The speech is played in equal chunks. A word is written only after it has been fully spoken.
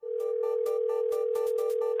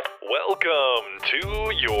Welcome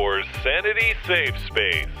to your Sanity Safe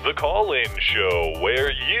Space, the call-in show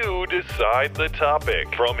where you decide the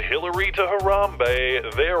topic. From Hillary to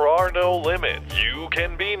Harambe, there are no limits. You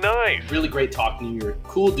can be nice. Really great talking to you. You're a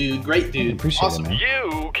cool dude, great dude. Appreciate awesome. it, man.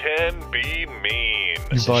 You can be mean.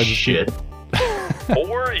 You buy the shit.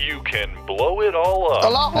 Or you can blow it all up. A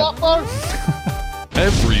lot more.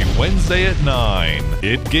 Every Wednesday at 9,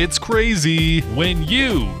 it gets crazy when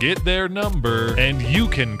you get their number and you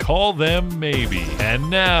can call them maybe. And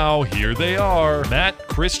now, here they are, Matt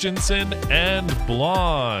Christensen and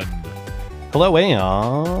Blonde. Hello,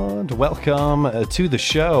 and welcome to the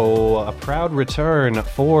show. A proud return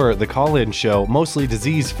for the call-in show, mostly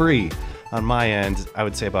disease-free. On my end, I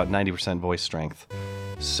would say about 90% voice strength.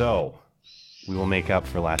 So, we will make up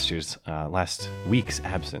for last week's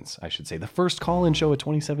absence, I should say. The first call-in show of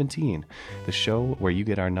 2017. The show where you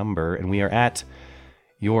get our number, and we are at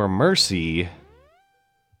your mercy.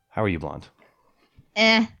 How are you, Blonde?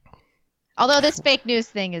 Although this fake news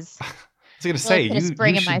thing is... I was gonna say you should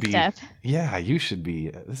my be. Step. Yeah, you should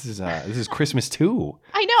be. This is Christmas too.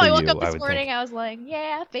 I know. for I woke you, up I this would morning. think. I was like,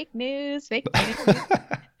 "Yeah, fake news, fake news."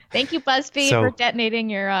 Thank you, BuzzFeed, So- for detonating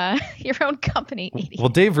your own company. Well,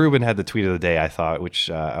 Dave Rubin had the tweet of the day, I thought, which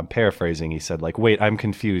I'm paraphrasing. He said, like, "Wait, I'm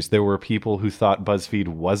confused. There were people who thought BuzzFeed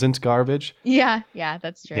wasn't garbage." Yeah,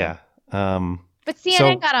 that's true. Yeah. But CNN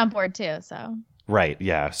so- got on board too, so. Right,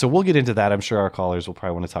 yeah. So we'll get into that. I'm sure our callers will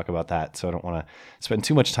probably want to talk about that. So I don't want to spend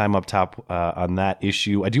too much time up top on that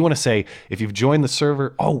issue. I do want to say, if you've joined the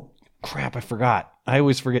server, oh, crap, I forgot. I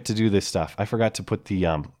always forget to do this stuff. I forgot to put the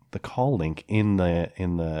call link in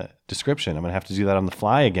the description. I'm going to have to do that on the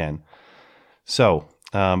fly again. So,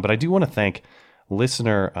 but I do want to thank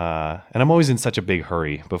listener, and I'm always in such a big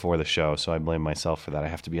hurry before the show, so I blame myself for that. I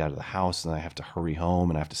have to be out of the house, and I have to hurry home,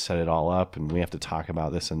 and I have to set it all up, and we have to talk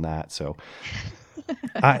about this and that. So,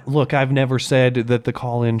 I've never said that the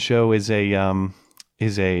call-in show is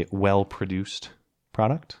a well-produced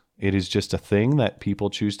product. It is just a thing that people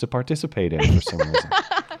choose to participate in for some reason.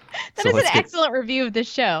 That So is an let's get- excellent review of the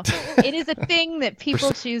show. It is a thing that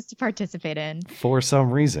people choose to participate in. For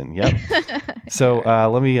some reason, yep. So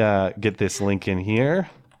let me get this link in here.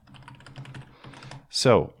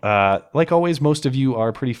 So, like always, most of you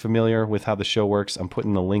are pretty familiar with how the show works. I'm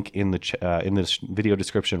putting the link in the video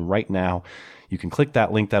description right now. You can click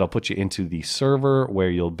that link. That'll put you into the server where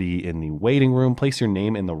you'll be in the waiting room. Place your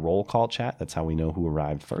name in the roll call chat. That's how we know who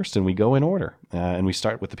arrived first, and we go in order. And we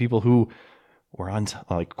start with the people who were on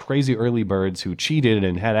like crazy early birds who cheated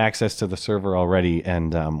and had access to the server already,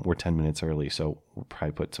 and we're 10 minutes early. So we'll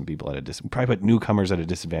probably put some people probably put newcomers at a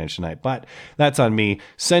disadvantage tonight. But that's on me.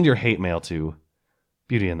 Send your hate mail to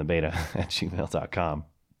beautyandthebeta@gmail.com.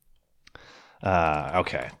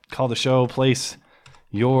 Okay. Call the show. Place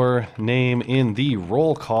your name in the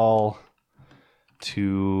roll call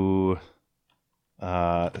to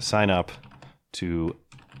sign up to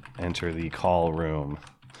enter the call room.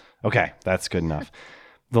 Okay, that's good enough.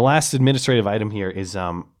 The last administrative item here is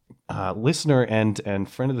listener and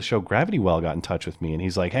friend of the show, Gravity Well, got in touch with me, and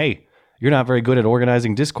he's like, "Hey, you're not very good at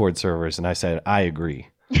organizing Discord servers." And I said, "I agree.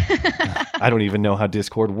 I don't even know how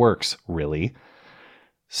Discord works, really."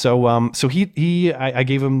 So I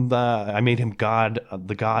gave him I made him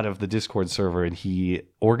the god of the Discord server, and he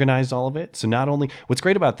organized all of it. So not only, what's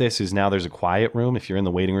great about this is now there's a quiet room. If you're in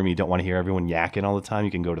the waiting room, you don't want to hear everyone yakking all the time,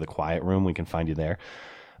 you can go to the quiet room. We can find you there.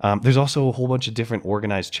 There's also a whole bunch of different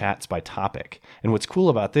organized chats by topic. And what's cool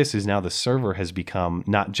about this is now the server has become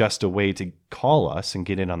not just a way to call us and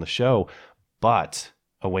get in on the show, but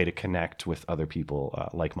a way to connect with other people,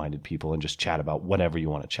 like-minded people, and just chat about whatever you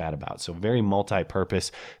want to chat about. So very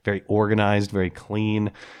multi-purpose, very organized, very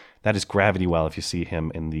clean. That is Gravity Well. If you see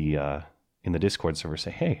him in the Discord server,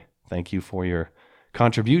 say, "Hey, thank you for your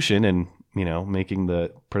contribution and, making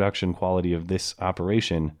the production quality of this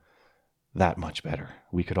operation that much better.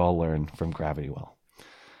 We could all learn from Gravity Well."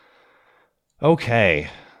 Okay,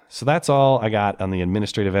 so that's all I got on the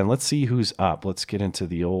administrative end. Let's see who's up. Let's get into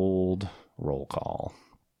the old roll call.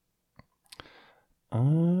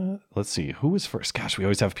 Let's see, who was first? Gosh, we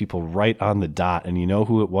always have people right on the dot, and you know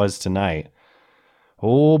who it was tonight.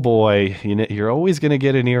 Oh boy, you're always going to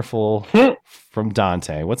get an earful from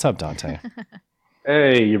Dante. What's up, Dante?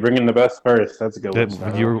 Hey, you're bringing the best first. That's a good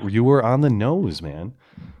one. You were on the nose, man.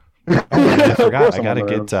 Oh, I forgot.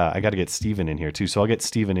 I gotta get Steven in here too. So I'll get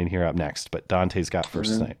Steven in here up next. But Dante's got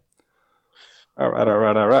first tonight. All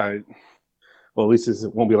right. Well, at least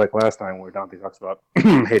it won't be like last time where Dante talks about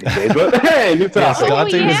hating gays. But hey, new Yes, topic.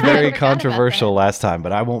 Dante was I very forgot about controversial last time,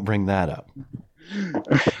 but I won't bring that up.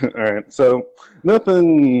 All right. So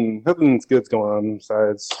nothing's good's going on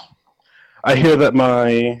besides I hear that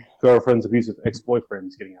my girlfriend's abusive ex-boyfriend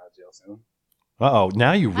is getting out of jail soon. Uh-oh,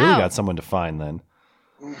 now you really Wow. got someone to find then.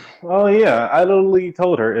 Oh yeah, I literally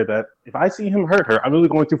told her that if I see him hurt her, I'm really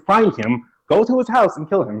going to find him, go to his house, and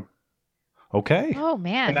kill him. Okay. Oh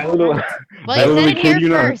man. And I literally, Well, I you said literally it here kid you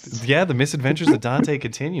not. first. Yeah, the misadventures of Dante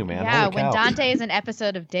continue, man. Yeah, Holy when cow. Dante is an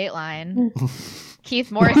episode of Dateline,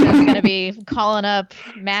 Keith Morrison's gonna be calling up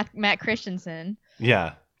Matt Christensen,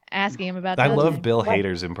 Yeah. asking him about. I Dante. love Bill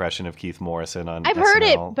Hader's impression of Keith Morrison on I've heard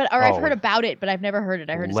it, SNL. I've Oh, heard about it, but I've never heard it.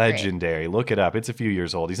 I heard it's great. legendary. Look it up. It's a few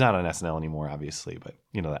years old. He's not on SNL anymore, obviously, but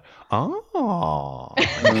you know that. Oh. Oh,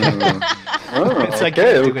 It's like okay,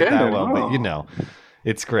 I can't do it that okay. well, Oh. but you know,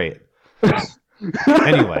 it's great.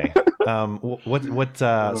 Anyway,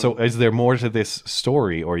 so is there more to this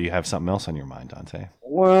story, or you have something else on your mind, Dante?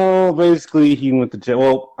 Well, basically, he went to jail.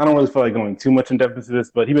 Well, I don't really feel like going too much in depth into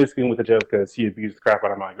this, but he basically went to jail because he abused the crap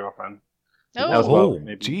out of my girlfriend. That was Oh, about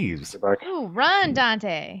maybe- jeez. back. ooh, run,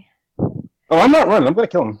 Dante! Oh, I'm not running. I'm going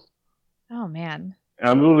to kill him. Oh man, And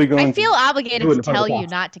I'm literally going I feel obligated do it to in front of tell the you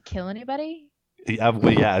cops. not to kill anybody. Yeah,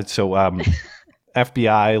 well, yeah. So,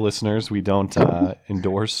 FBI listeners, we don't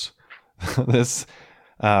endorse this.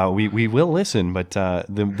 We will listen, but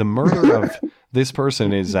the murder of this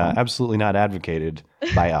person is absolutely not advocated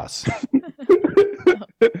by us.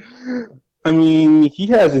 I mean, he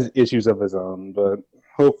has his issues of his own, but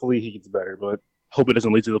hopefully he gets better. But hope it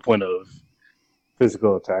doesn't lead to the point of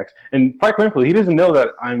physical attacks. And quite frankly, he doesn't know that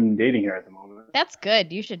I'm dating her at the moment. That's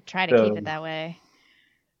good. You should try to keep So- it that way.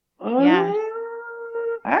 Yeah.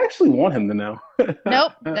 I actually want him to know.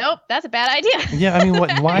 Nope, that's a bad idea. Yeah, I mean,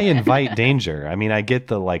 why invite danger? I mean, I get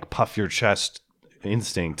the like puff your chest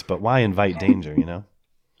instinct, but why invite danger? You know?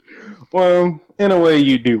 Well, in a way,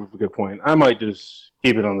 you do have a good point. I might just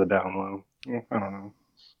keep it on the down low. I don't know.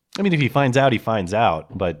 I mean, if he finds out, he finds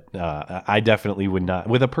out. But I definitely would not.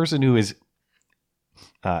 With a person who is,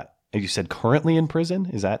 you said currently in prison,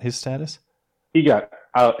 is that his status? He got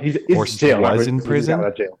out. He's Or in jail. was not in he's prison? out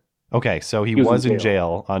of jail. Okay, so he He was was in in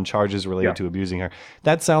jail on charges related Yeah. to abusing her.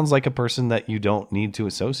 That sounds like a person that you don't need to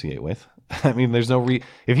associate with. I mean, there's no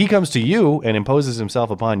if he comes to you and imposes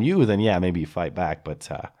himself upon you, then yeah, maybe you fight back. But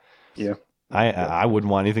Yeah. I wouldn't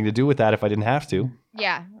want anything to do with that if I didn't have to.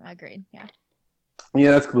 Yeah, agreed. Yeah.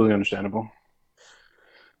 Yeah, that's completely understandable.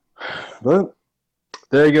 But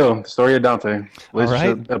there you go. The story of Dante.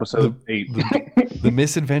 Relationship, right. Episode 8. The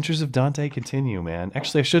misadventures of Dante continue, man.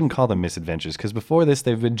 Actually, I shouldn't call them misadventures because before this,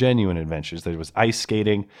 they've been genuine adventures. There was ice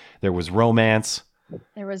skating, there was romance.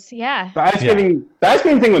 There was, yeah. The ice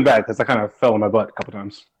skating thing went bad because I kind of fell on my butt a couple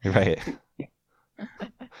times. Right.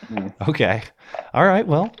 Okay. All right.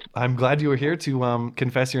 Well, I'm glad you were here to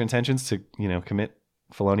confess your intentions to, commit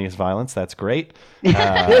felonious violence. That's great.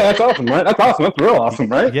 Yeah, that's awesome, right? That's awesome. That's real awesome,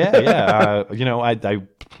 right? Yeah.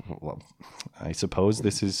 I suppose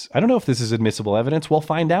this is. I don't know if this is admissible evidence. We'll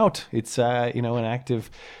find out. It's an active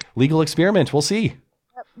legal experiment. We'll see.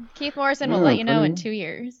 Keith Morrison will Yeah, let you know in funny. 2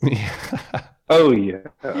 years. Oh, yeah.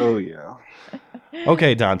 Oh, yeah.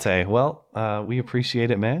 Okay, Dante. Well, we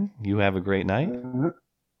appreciate it, man. You have a great night. All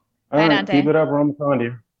Bye, right, Dante. keep it up, or I'm on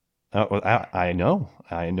you. Well, I know.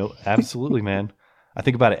 Absolutely, man. I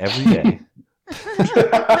think about it every day.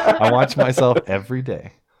 I watch myself every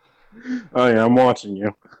day. Oh, yeah, I'm watching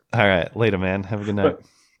you. All right, later, man. Have a good night.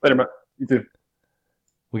 Later, man. You too.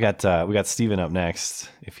 We got Steven up next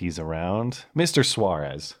if he's around. Mr.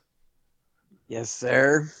 Suarez, Yes,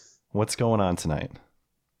 sir. what's going on tonight?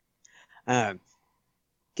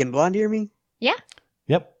 Can Blonde hear me?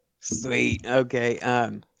 Yep. Sweet. Okay.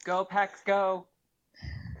 Go, Pax, go.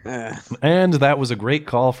 And that was a great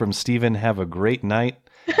call from Steven. Have a great night.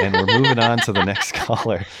 And we're moving on to the next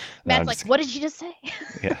caller. No, Matt's I'm like, just- what did you just say?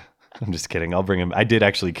 Yeah, I'm just kidding. I'll bring him. I did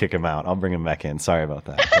actually kick him out. I'll bring him back in. Sorry about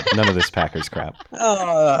that. But none of this Packers crap.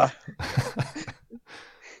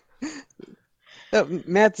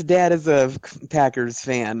 Matt's dad is a Packers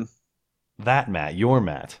fan. That Matt, your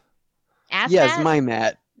Matt. Ask Yes, Matt? my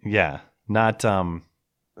Matt. Yeah, not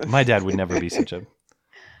my dad would never be such a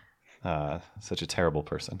terrible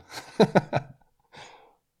person.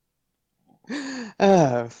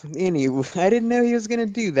 Anyway, I didn't know he was gonna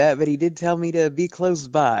do that, but he did tell me to be close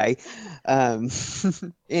by.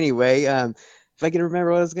 Anyway, if I can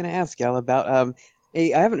remember what I was gonna ask y'all about.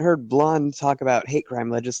 Hey, I haven't heard Blonde talk about hate crime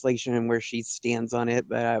legislation and where she stands on it,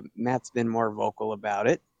 but Matt's been more vocal about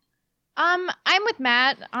it. I'm with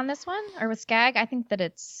Matt on this one, or with Skag. I think that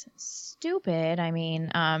it's stupid. I mean,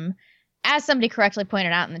 as somebody correctly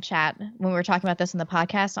pointed out in the chat when we were talking about this in the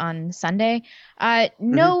podcast on Sunday,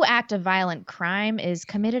 no act of violent crime is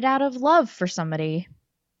committed out of love for somebody.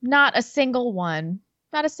 Not a single one.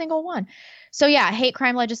 Not a single one. So yeah, hate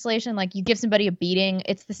crime legislation, like you give somebody a beating,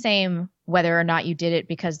 it's the same whether or not you did it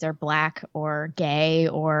because they're black or gay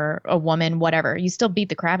or a woman, whatever. You still beat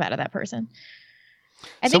the crap out of that person.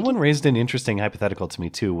 Someone raised an interesting hypothetical to me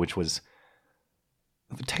too, which was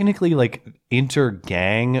technically like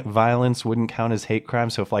inter-gang violence wouldn't count as hate crime.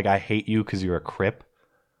 So if like I hate you because you're a Crip,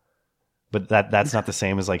 but that's not the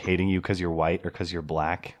same as like hating you because you're white or because you're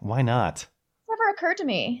black. Why not? Never occurred to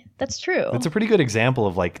me. That's true. It's a pretty good example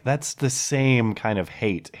of like that's the same kind of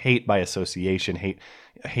hate by association,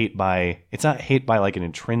 hate by it's not hate by like an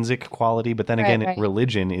intrinsic quality, but then again, right.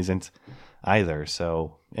 religion isn't either.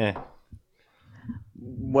 So,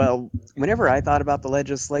 Well, whenever I thought about the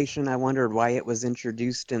legislation, I wondered why it was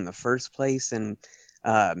introduced in the first place, and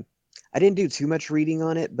I didn't do too much reading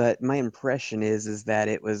on it, but my impression is that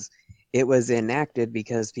it was enacted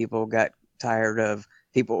because people got tired of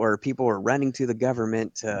people were running to the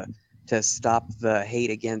government to stop the hate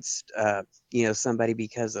against somebody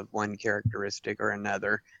because of one characteristic or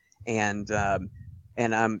another, and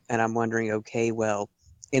I'm wondering, okay, well,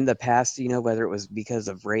 in the past, whether it was because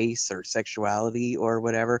of race or sexuality or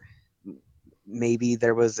whatever, maybe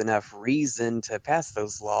there was enough reason to pass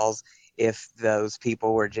those laws if those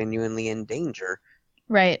people were genuinely in danger.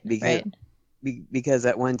 Right. Because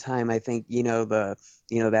at one time, I think, the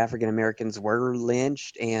African Americans were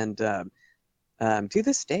lynched, and to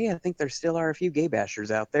this day, I think there still are a few gay bashers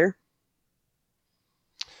out there.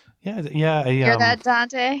 Yeah. Hear that,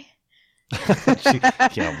 Dante?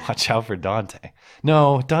 Yeah, watch out for Dante.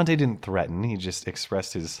 No, Dante didn't threaten. He just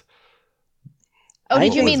expressed his. Oh,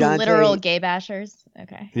 did you mean Dante... literal gay bashers?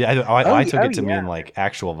 Okay. Yeah, I took it to yeah. mean like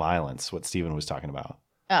actual violence. What Steven was talking about.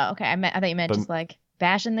 Oh, okay. I thought you meant just like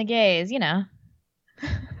bashing the gays.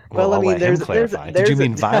 Well, I I'll mean, let him clarify. Did you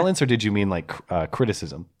mean violence or did you mean like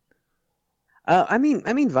criticism? I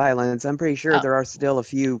mean violence. I'm pretty sure there are still a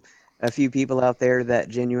few people out there that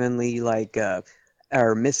genuinely like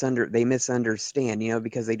they misunderstand,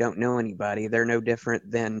 because they don't know anybody. They're no different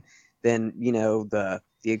than the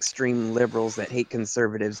extreme liberals that hate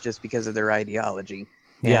conservatives just because of their ideology.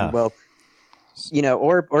 And, yeah. Well,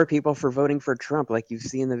 or people for voting for Trump, like you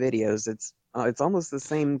see in the videos. It's almost the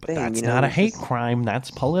same thing. That's not a hate crime.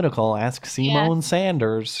 That's political. Ask Simone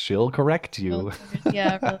Sanders. She'll correct you.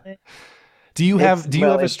 Yeah, really. Do you have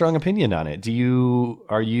a strong opinion on it? Do you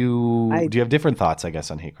have different thoughts, I guess,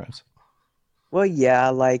 on hate crimes? Well, yeah,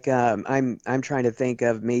 like I'm trying to think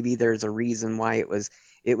of maybe there's a reason why it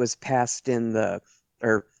was passed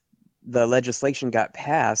or the legislation got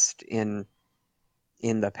passed in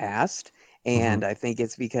the past, and I think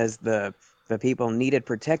it's because the people needed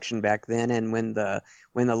protection back then, and when the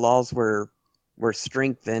laws were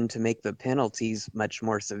strengthened to make the penalties much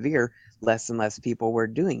more severe, less and less people were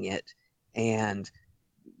doing it, and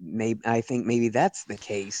I think maybe that's the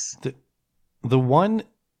case. The one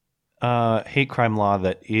hate crime law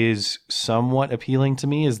that is somewhat appealing to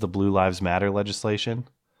me is the Blue Lives Matter legislation.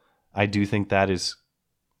 I do think that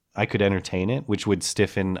I could entertain it, which would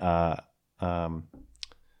stiffen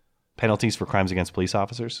penalties for crimes against police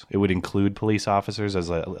officers. It would include police officers as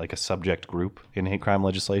a subject group in hate crime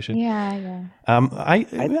legislation. Yeah. I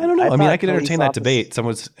don't know. I mean, I could entertain that debate.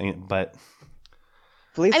 But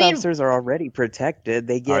police officers are already protected.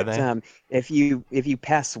 They get they? If you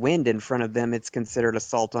pass wind in front of them, it's considered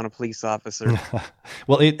assault on a police officer.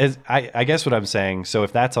 Well, I guess what I'm saying. So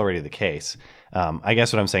if that's already the case, I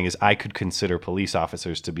guess what I'm saying is I could consider police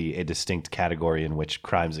officers to be a distinct category in which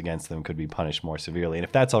crimes against them could be punished more severely. And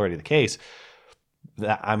if that's already the case,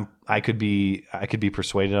 I could be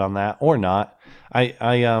persuaded on that or not.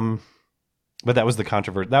 But that was the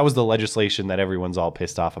controversy. That was the legislation that everyone's all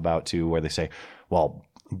pissed off about too, where they say, well,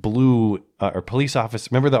 or police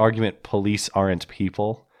office. Remember the argument, police aren't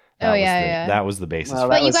people? That was the basis. Well,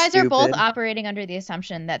 but you guys stupid. are both operating under the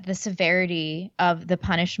assumption that the severity of the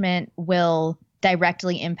punishment will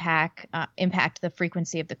directly impact the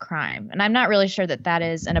frequency of the crime. And I'm not really sure that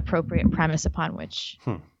is an appropriate premise upon which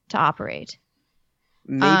to operate.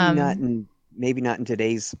 Maybe not in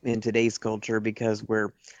today's culture, because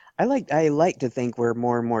I like to think we're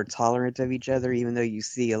more and more tolerant of each other, even though you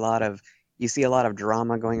see a lot of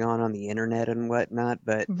drama going on the internet and whatnot.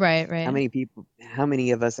 But right. How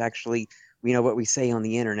many of us actually, what we say on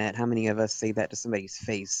the internet, how many of us say that to somebody's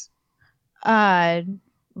face?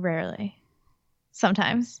 Rarely.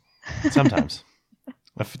 Sometimes.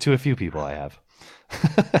 To a few people I have.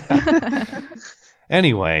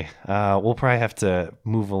 Anyway, we'll probably have to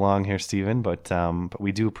move along here, Steven, but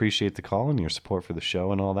we do appreciate the call and your support for the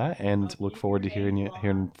show and all that, and look forward to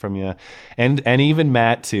hearing from you, and even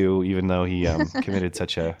Matt too, even though he committed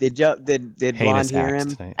such a did Blonde hear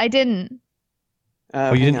him? Tonight. I didn't.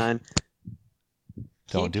 Oh, you hang didn't- on.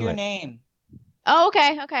 Don't Keep do your it. name. Oh,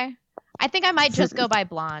 okay. I think I might just go by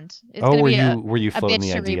blonde. It's Oh, gonna were be you a floating bitch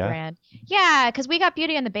the to idea? rebrand. Yeah, because we got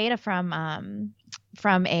Beauty and the Beta from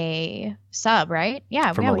a sub, right?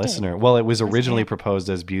 Yeah, From yeah, a we did. listener. Well, it was Listener, originally yeah. proposed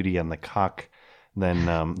as Beauty and the Cuck. Then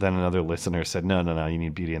another listener said, no, you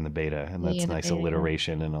need Beauty and the Beta, and Beauty that's and the nice Beta, yeah.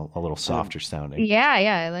 alliteration and a little softer sounding. Yeah,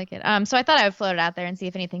 I like it. So I thought I would float it out there and see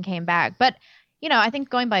if anything came back. But I think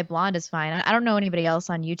going by blonde is fine. I don't know anybody else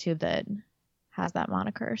on YouTube that has that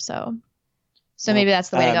moniker, so Well, maybe that's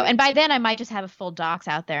the way to go. And by then I might just have a full docs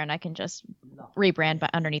out there and I can just rebrand but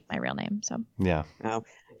underneath my real name. So Yeah. Oh.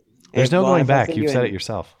 There's Hey, no Blonde, going if I back. send You've you said an- it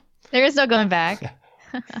yourself. there is no going back.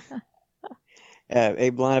 Hey,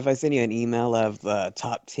 Blonde, if I send you an email of the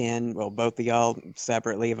top 10, well, both of y'all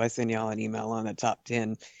separately, if I send y'all an email on the top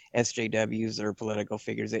 10 SJWs or political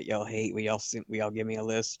figures that y'all hate, will y'all give me a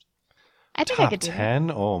list? I think I Top could do that.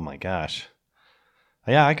 10? Oh my gosh.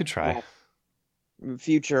 Yeah, I could try.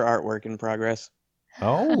 Future artwork in progress.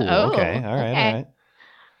 Oh, Oh, okay. All right. okay. Yeah,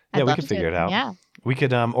 I'd we love could to do figure it out. Yeah. We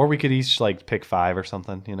could or we could each like pick 5 or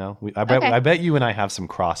something, I Okay. bet you and I have some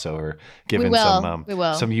crossover given will. We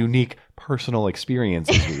will. some unique personal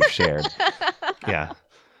experiences we've shared. Yeah.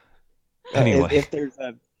 Uh, Anyway.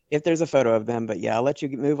 if there's a photo of them, but yeah, I'll let you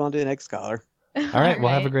move on to the next caller. All right, well,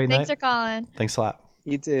 have a great Thanks night. for calling. Thanks a lot.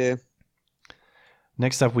 You too.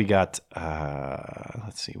 Next up we got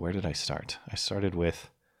let's see, where did I start? I started with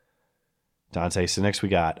Dante. So next we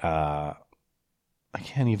got I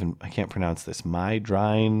can't pronounce this.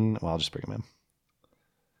 Mydrine. Well, I'll just bring him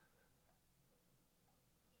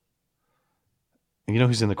in. You know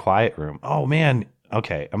who's in the quiet room? Oh man.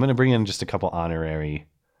 Okay, I'm gonna bring in just a couple honorary.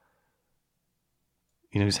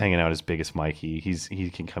 You know who's hanging out is Biggest Mikey. He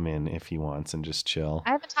can come in if he wants and just chill.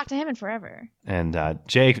 I haven't talked to him in forever. And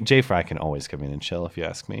Jay Fry can always come in and chill if you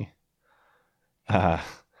ask me.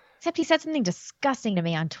 Except he said something disgusting to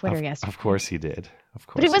me on Twitter yesterday. Of course he did. Of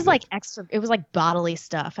course. But it he was did. like extra. It was like bodily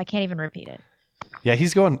stuff. I can't even repeat it. Yeah,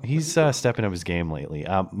 he's stepping up his game lately.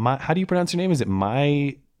 How do you pronounce your name? Is it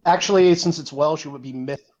my? Actually, since it's Welsh, it would be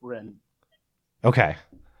Mithrin. Okay,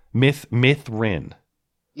 Mithrin.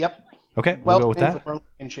 Yep. Okay, we'll go with name that. for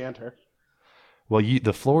Enchanter. Well,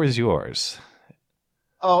 the floor is yours.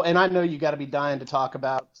 Oh, and I know you got to be dying to talk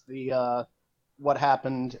about the what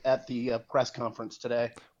happened at the press conference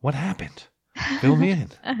today. What happened? Fill me in.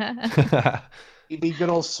 The good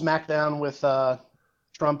old smackdown with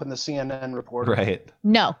Trump and the CNN reporter. Right.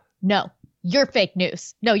 No, you're fake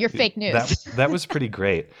news. No, you're fake news. That was pretty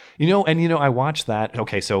great. I watched that.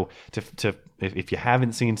 Okay, so if you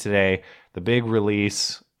haven't seen today, the big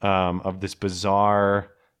release of this bizarre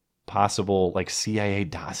possible like CIA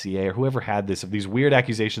dossier or whoever had this of these weird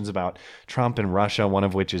accusations about Trump and Russia, one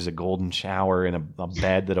of which is a golden shower in a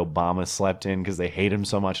bed that Obama slept in because they hate him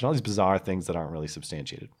so much, and all these bizarre things that aren't really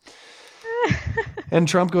substantiated. And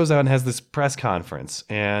Trump goes out and has this press conference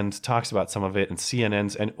and talks about some of it, and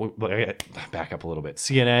CNN's and back up a little bit.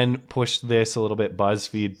 CNN pushed this a little bit,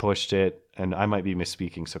 BuzzFeed pushed it, and I might be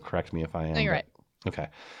misspeaking, so correct me if I am. No, you're right. Okay.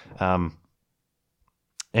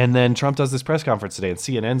 And then Trump does this press conference today, and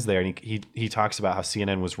CNN's there, and he talks about how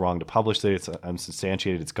CNN was wrong to publish it. It's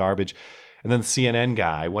unsubstantiated. It's garbage. And then the CNN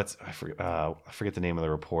guy, I forget the name of the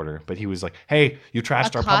reporter, but he was like, "Hey, you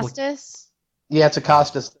trashed our public." Costas? Yeah, it's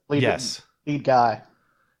Acosta's Yes. lead guy.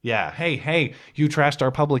 Yeah. Hey, you trashed our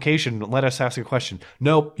publication. Let us ask a question.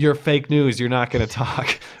 Nope, you're fake news. You're not going to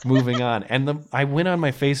talk. Moving on. And I went on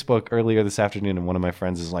my Facebook earlier this afternoon, and one of my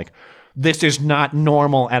friends is like, "This is not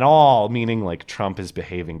normal at all," meaning like Trump is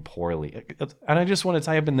behaving poorly. And I just want to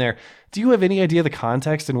type in there, do you have any idea the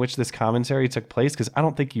context in which this commentary took place? Because I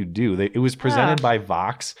don't think you do. It was presented by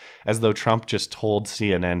Vox as though Trump just told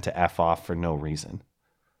CNN to F off for no reason.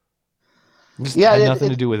 Just had nothing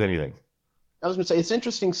to do with anything. I was going to say, it's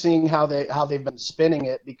interesting seeing how they've been spinning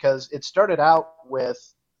it, because it started out with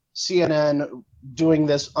CNN doing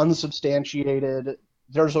this unsubstantiated,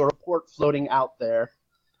 there's a report floating out there,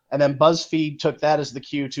 and then BuzzFeed took that as the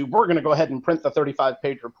cue to, we're going to go ahead and print the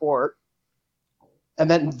 35-page report.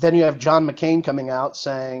 And then you have John McCain coming out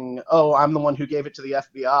saying, "Oh, I'm the one who gave it to the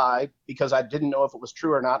FBI because I didn't know if it was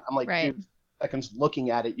true or not." I'm like, Right. dude, seconds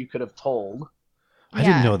looking at it, you could have told. I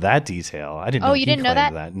didn't know that detail. I didn't know Oh, he you didn't know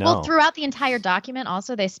claimed that? No. Well, throughout the entire document,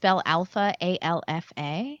 also, they spell alpha,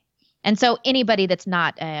 ALFA. And so anybody that's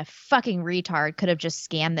not a fucking retard could have just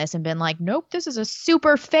scanned this and been like, nope, this is a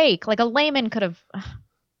super fake. Like a layman could have.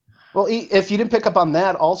 Well, if you didn't pick up on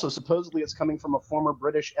that, also, supposedly it's coming from a former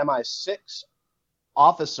British MI6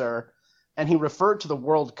 officer, and he referred to the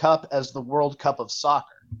World Cup as the World Cup of soccer.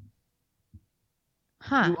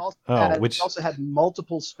 Huh. You also, Oh, had, which- you also had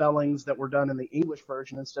multiple spellings that were done in the English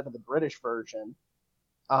version instead of the British version.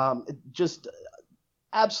 Just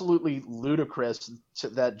absolutely ludicrous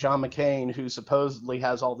that John McCain, who supposedly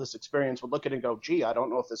has all this experience, would look at it and go, "Gee, I don't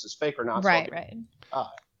know if this is fake or not." Right, so right.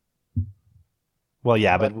 Well,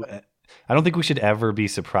 yeah, but I don't think we should ever be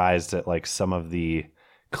surprised at like some of the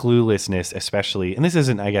cluelessness, especially, and this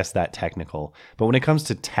isn't, I guess, that technical, but when it comes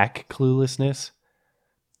to tech cluelessness,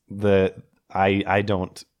 I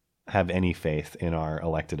don't have any faith in our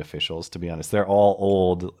elected officials, to be honest. They're all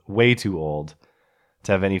old, way too old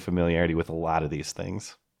to have any familiarity with a lot of these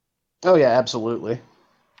things. Oh yeah, absolutely.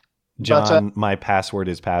 John, my password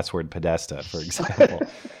is password Podesta, for example.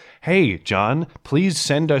 Hey, John, please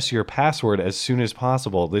send us your password as soon as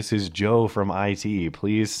possible. This is Joe from IT.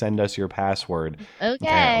 Please send us your password. Okay.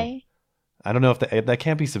 Apparently. I don't know if that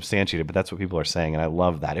can't be substantiated, but that's what people are saying, and I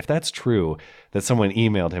love that. If that's true, that someone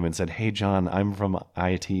emailed him and said, "Hey, John, I'm from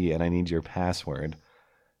IT, and I need your password.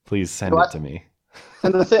 Please send it to me."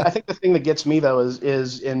 And I think the thing that gets me though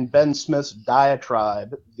is in Ben Smith's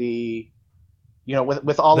diatribe,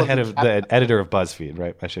 with all The of head of the editor of BuzzFeed,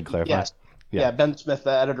 right? I should clarify. Yes. Yeah. Yeah, Ben Smith,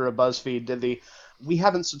 the editor of BuzzFeed, we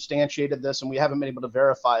haven't substantiated this and we haven't been able to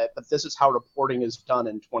verify it, but this is how reporting is done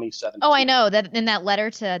in 2017. Oh, I know that in that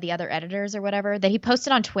letter to the other editors or whatever that he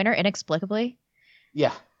posted on Twitter inexplicably.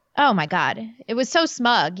 Yeah. Oh my God. It was so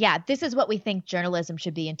smug. Yeah, this is what we think journalism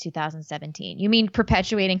should be in 2017. You mean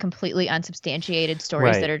perpetuating completely unsubstantiated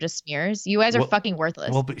stories Right. that are just smears? You guys are fucking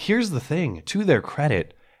worthless. Well, but here's the thing. To their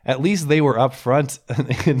credit, at least they were upfront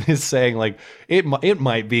in this saying, like, it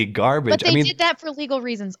might be garbage. but they did that for legal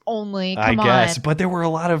reasons only. I Come guess, on. but there were a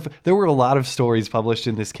lot of stories published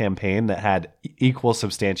in this campaign that had equal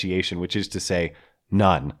substantiation, which is to say,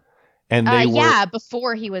 none. And they were, yeah,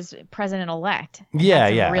 before he was president-elect. yeah, Had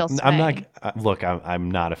some yeah. real I'm sway. not. Look, I'm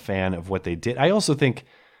not a fan of what they did. I also think,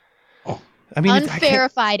 I mean, I can't-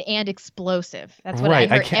 Unverified and explosive. That's what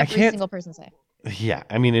Right, I I heard can't- every single person say. Yeah,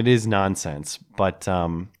 I mean, it is nonsense, but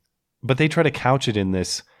they try to couch it in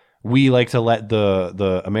this. We like to let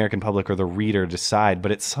the American public or the reader decide,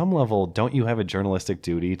 but at some level, don't you have a journalistic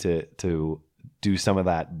duty to do some of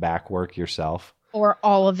that back work yourself? Or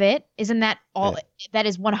all of it. Isn't that all? That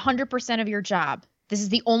is 100% of your job. This is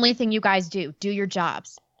the only thing you guys do. Do your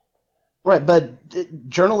jobs. Right, but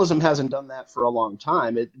journalism hasn't done that for a long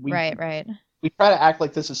time. Right. We try to act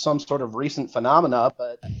like this is some sort of recent phenomena,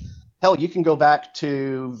 but hell, you can go back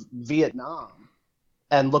to Vietnam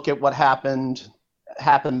and look at what happened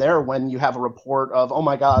there when you have a report of, oh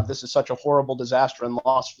my God, this is such a horrible disaster and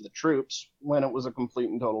loss for the troops, when it was a complete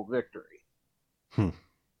and total victory.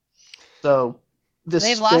 So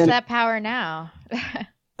They've lost that power now.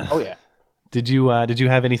 Oh yeah. Did you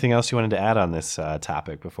have anything else you wanted to add on this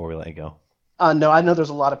topic before we let you go? No, I know there's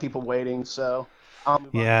a lot of people waiting, so I'll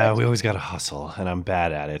move on. Yeah, Thanks. we always got to hustle, and I'm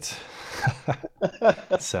bad at it.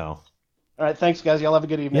 So, All right, thanks guys. Y'all have a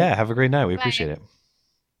good evening. yeah, have a great night. We Bye. appreciate it.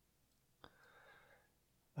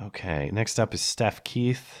 Okay, next up is Steph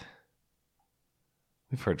Keith.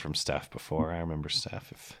 We've heard from Steph before. I remember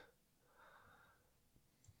Steph.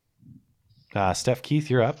 Steph Keith,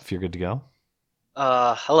 you're up if you're good to go.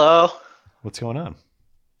 Hello. What's going on?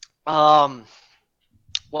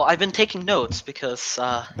 Well, I've been taking notes because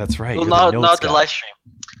That's right. well, you're not the notes the guy. live stream.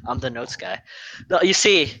 I'm the notes guy. No, you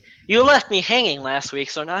see, you left me hanging last week,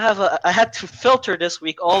 so now I had to filter this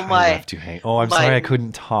week all I my. left you hang. Oh, I'm my- sorry I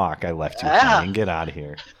couldn't talk. I left you Yeah. hanging. Get out of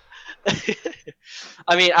here.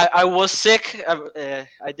 I mean, I was sick.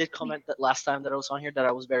 I did comment that last time that I was on here that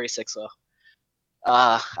I was very sick, so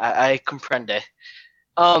I comprende.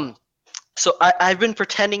 So I've been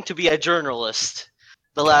pretending to be a journalist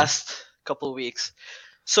the last couple of weeks.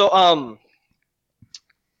 So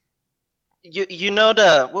you know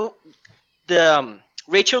the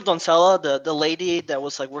Rachel Doncella, the lady that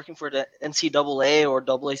was like working for the NCAA or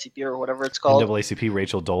AACP or whatever it's called. NAACP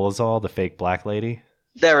Rachel Dolezal, the fake black lady.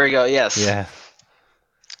 There we go. Yes. Yeah.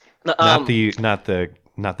 Not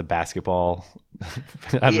the basketball. I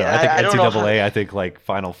don't know. Yeah, I think I don't know NCAA. how- I think like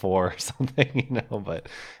Final Four or something. But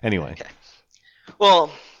anyway. Okay.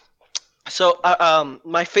 Well, so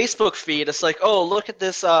my Facebook feed is like, oh, look at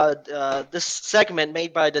this this segment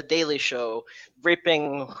made by The Daily Show,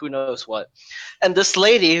 raping who knows what, and this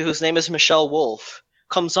lady whose name is Michelle Wolf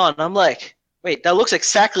comes on. I'm like, wait, that looks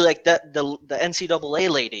exactly like the NCAA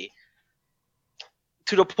lady.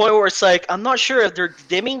 To the point where it's like, I'm not sure if they're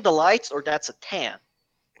dimming the lights or that's a tan.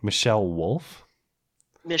 Michelle Wolf.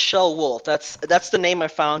 Michelle Wolf. That's the name I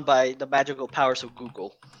found by the magical powers of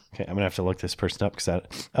Google. Okay, I'm gonna have to look this person up because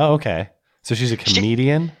Oh, okay. So she's a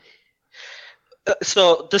comedian.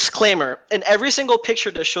 So disclaimer: in every single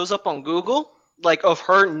picture that shows up on Google, like of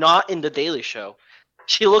her not in the Daily Show,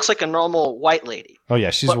 she looks like a normal white lady. Oh yeah,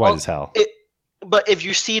 she's But white on- as hell. But if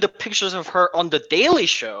you see the pictures of her on the Daily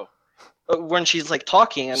Show, when she's like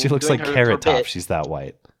talking and She looks doing like her Carrot Top. bit, She's that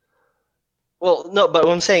white. well, no, but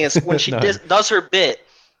what I'm saying is when she No. does her bit,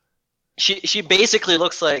 she basically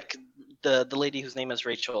looks like the lady whose name is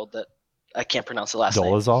Rachel that I can't pronounce the last name.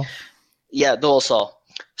 Dolezal? Yeah, Dolezal.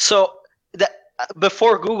 So that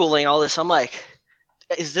before googling all this, I'm like,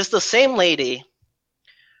 is this the same lady,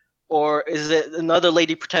 or is it another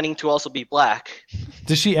lady pretending to also be black?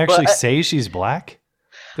 Does she actually But- say she's black?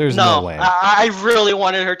 There's no way. I really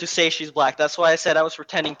wanted her to say she's black. That's why I said I was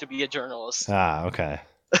pretending to be a journalist. Ah, okay.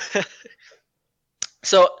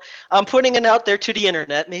 So I'm putting it out there to the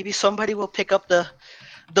internet. Maybe somebody will pick up the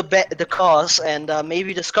cause and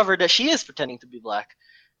maybe discover that she is pretending to be black.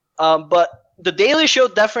 But the Daily Show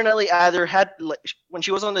definitely either had like, when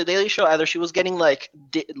she was on the Daily Show, either she was getting like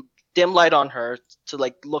dim light on her to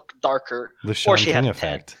like look darker, The Sean she had King a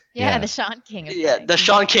effect. Yeah, the Sean King effect. Yeah, the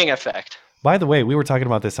Sean King effect. By the way, we were talking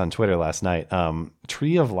about this on Twitter last night.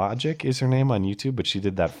 Tree of Logic is her name on YouTube, but she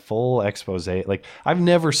did that full expose. Like, I've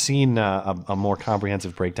never seen a more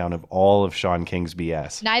comprehensive breakdown of all of Sean King's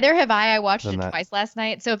BS. Neither have I. I watched Than it that. twice last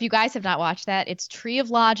night. So if you guys have not watched that, it's Tree of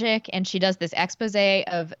Logic, and she does this expose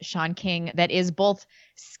of Sean King that is both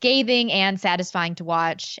scathing and satisfying to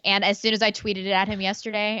watch. And as soon as I tweeted it at him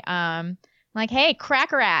yesterday, I'm like, hey,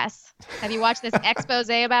 cracker ass, have you watched this expose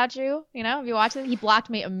about you? You know, have you watched it? He blocked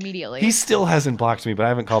me immediately. He still hasn't blocked me, but I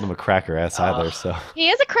haven't called him a cracker ass either, so He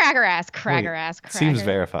is a cracker ass, Wait, cracker. seems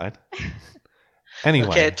verified. Anyway,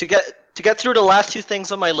 Okay, to get through the last two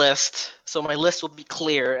things on my list, so my list will be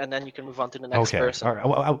clear, and then you can move on to the next okay. person. All right.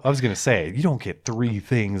 Well, I was gonna say you don't get 3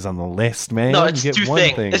 things on the list, man. No, You it's get two 1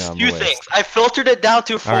 things. thing It's on two the things. list. I filtered it down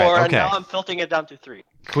to 4, right, and okay. now I'm filtering it down to 3.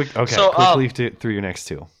 Okay, So, quickly through your next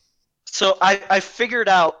 2. So I figured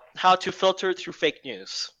out how to filter through fake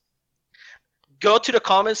news. Go to the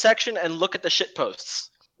comment section and look at the shit posts.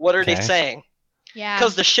 What are they Okay. saying? Yeah,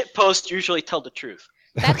 Because the shit posts usually tell the truth.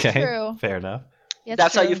 that's okay, true. fair enough.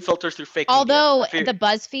 That's how true. you filter through fake Although media. the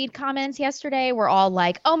BuzzFeed comments yesterday were all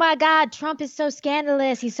like, "Oh my God, Trump is so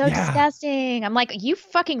scandalous. He's so Yeah. disgusting." I'm like, "You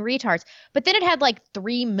fucking retards!" But then it had like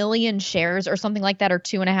 3 million shares or something like that, or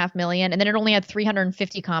 2.5 million, and then it only had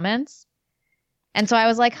 350 comments. And so I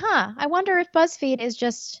was like, "Huh, I wonder if BuzzFeed is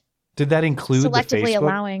just Did that include the selectively Facebook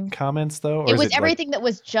allowing." comments though? Or It is was like- everything that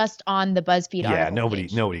was just on the BuzzFeed yeah, article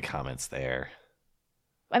nobody page. comments there.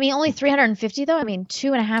 I mean, only 350 though. I mean,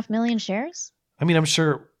 2.5 million shares. I mean, I'm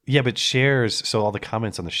sure. Yeah, but shares. So all the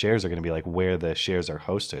comments on the shares are going to be like where the shares are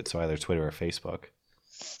hosted. So either Twitter or Facebook.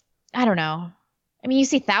 I don't know. I mean, you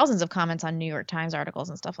see thousands of comments on New York Times articles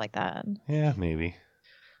and stuff like that. Yeah, maybe.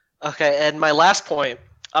 Okay, and my last point,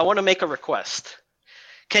 I want to make a request.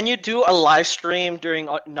 Can you do a live stream during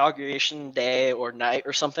inauguration day or night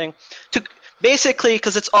or something? To basically,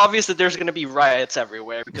 because it's obvious that there's going to be riots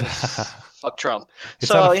everywhere because fuck Trump. It's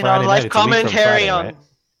So not a you know, Friday night, live it's a week from commentary Friday, on. right?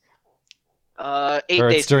 8 Or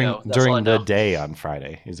days it's during ago. That's all I during the know. day on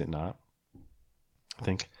Friday, is it not? I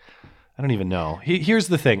think. I don't even know. Here's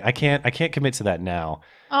the thing. I can't commit to that now.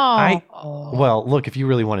 Oh. Well, look, if you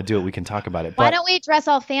really want to do it, we can talk about it. Why But don't we dress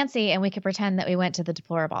all fancy and we could pretend that we went to the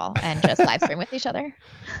deplorable and just live stream with each other?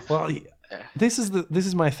 well, this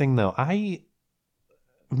is my thing though.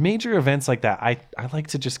 Major events like that, I like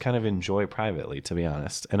to just kind of enjoy privately, to be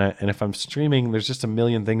honest. And if I'm streaming, there's just a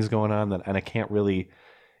million things going on and I can't really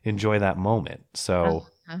enjoy that moment. So,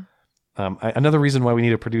 another reason why we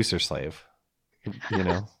need a producer slave. You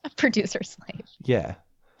know, A producer slave. yeah.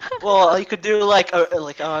 Well, you could do like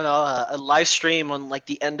a live stream on like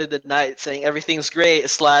the end of the night saying everything's great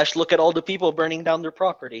 / look at all the people burning down their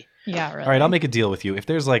property. Yeah, really. All right, I'll make a deal with you. If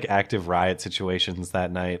there's like active riot situations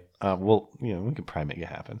that night, we could probably make it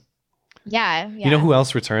happen. Yeah. You know who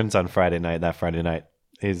else returns on Friday night? That Friday night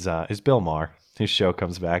is Bill Maher. His show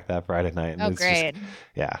comes back that Friday night. And Oh, it's just- great.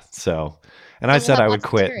 yeah. So, and I I said I love would lots of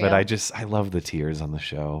quit, but material. I love the tears on the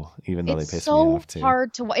show, even though It's they piss so me off too.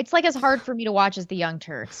 hard to. It's like as hard for me to watch as the Young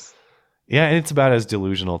Turks. Yeah, and it's about as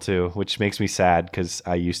delusional too, which makes me sad because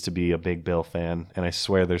I used to be a big Bill fan, and I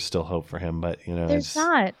swear there's still hope for him. But There's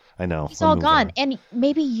not. I know He's we'll all move gone, on. and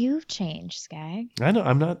maybe you've changed, Skag. I know.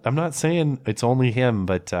 I'm not saying it's only him,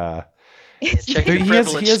 but Check there, your he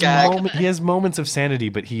has privilege, Skag. he has moments of sanity,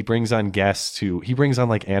 but he brings on guests he brings on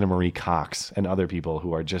like Anna Marie Cox and other people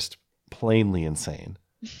who are just plainly insane,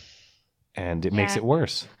 and it makes Yeah. it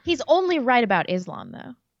worse. He's only right about Islam,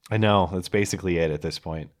 though. I know that's basically it at this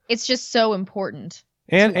point. It's just so important.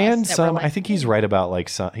 And to us and that we're some like, I think he's right about like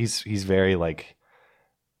some he's very like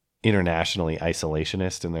internationally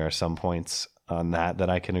isolationist, and there are some points on that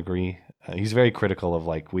I can agree. he's very critical of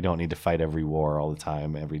like we don't need to fight every war all the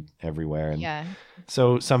time, everywhere. And Yeah.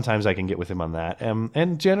 so sometimes I can get with him on that.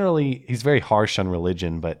 And generally, he's very harsh on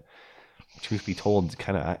religion, but truth be told,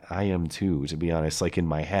 kind of I am too, to be honest. Like in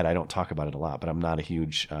my head, I don't talk about it a lot, but I'm not a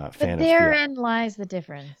huge fan But of therein lies the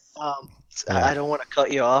difference. I don't want to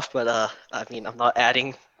cut you off, but I mean, I'm not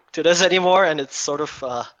adding to this anymore, and it's sort of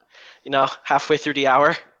halfway through the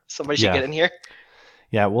hour. Somebody should Yeah. get in here.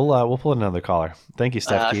 Yeah, we'll pull another caller. Thank you,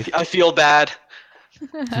 Steph Keith. I feel bad.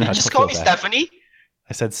 No, Just don't call feel me bad. Stephanie.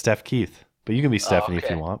 I said Steph Keith, but you can be Stephanie if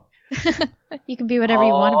okay. you want. You can be whatever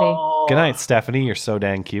you want to Oh. Good night, Stephanie. You're so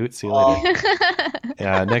dang cute. See you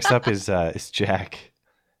later. Next up is Jack,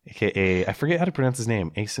 aka I forget how to pronounce his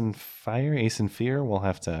name. Asen Fear. We'll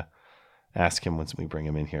have to ask him once we bring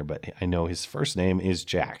him in here, but I know his first name is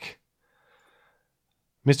Jack.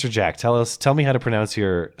 Mr. Jack, tell me how to pronounce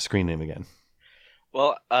your screen name again.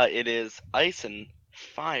 Well, it is Ice and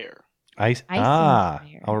Fire. Ice. Ice and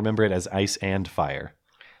Fire. I'll remember it as Ice and Fire.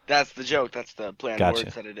 That's the joke. That's the play on Gotcha.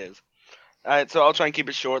 words that it is. All right, so I'll try and keep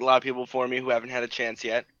it short. A lot of people before me who haven't had a chance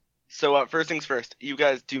yet. So first things first, you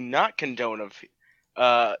guys do not condone of,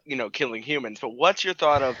 killing humans. But what's your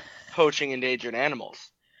thought of poaching endangered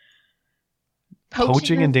animals?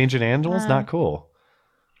 Poaching them? endangered animals? Not cool.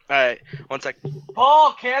 All right, one sec.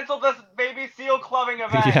 Paul, cancel this baby seal clubbing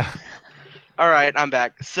event. Yeah. All right, I'm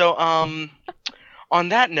back. So on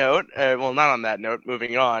that note, well, not on that note.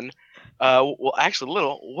 Moving on. Well, actually,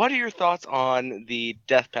 what are your thoughts on the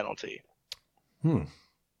death penalty? I'm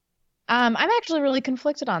actually really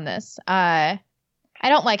conflicted on this. I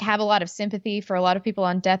don't have a lot of sympathy for a lot of people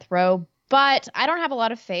on death row, but I don't have a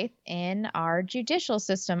lot of faith in our judicial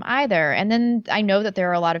system either. And then I know that there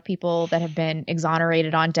are a lot of people that have been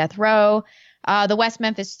exonerated on death row. The West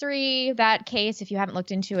Memphis 3, that case, if you haven't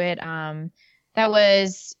looked into it, that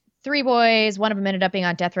was 3 boys. One of them ended up being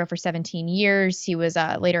on death row for 17 years. He was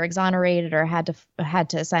later exonerated or had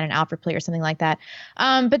to sign an Alfred plea or something like that.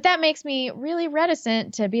 But that makes me really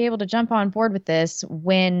reticent to be able to jump on board with this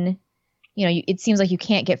when, it seems like you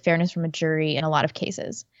can't get fairness from a jury in a lot of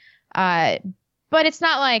cases. But it's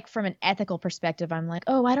not like from an ethical perspective, I'm like,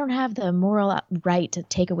 oh, I don't have the moral right to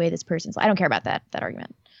take away this person's life. I don't care about that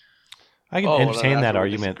argument. I can well, entertain that's that where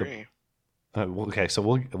we argument. disagree. Okay, so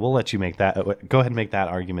we'll let you make that. Go ahead and make that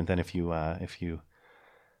argument then, if you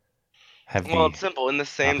have. Well, the it's simple. In the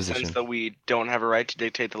same opposition. sense that we don't have a right to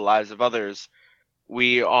dictate the lives of others,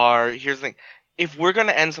 we are. Here's the thing: if we're going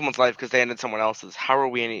to end someone's life because they ended someone else's, how are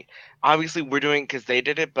we any? Obviously, we're doing it because they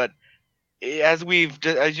did it, but as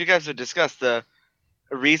you guys have discussed, the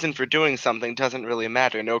reason for doing something doesn't really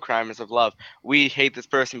matter. No crime is of love. We hate this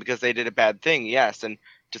person because they did a bad thing, yes, and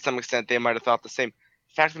to some extent they might have thought the same.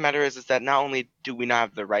 Fact of the matter is that not only do we not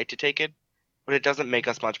have the right to take it, but it doesn't make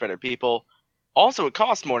us much better people. Also, it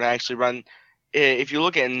costs more to actually run. If you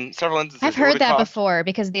look at in several instances, I've heard that before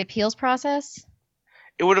because of the appeals process.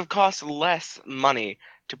 It would have cost less money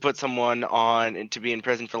to put someone on and to be in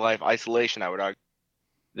prison for life isolation, I would argue,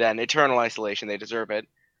 than eternal isolation. They deserve it.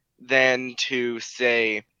 Than to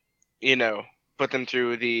say, put them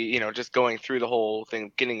through the, just going through the whole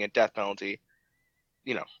thing, getting a death penalty,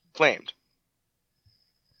 claimed.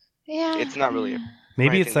 Yeah. It's not really Maybe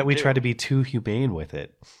right it's thing that to we do. try to be too humane with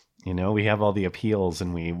it. We have all the appeals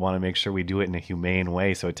and we want to make sure we do it in a humane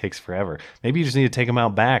way, so it takes forever. Maybe you just need to take them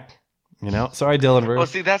out back. Sorry, Dylan. Well,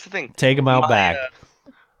 see, that's the thing. Take them out back.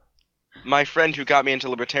 My friend who got me into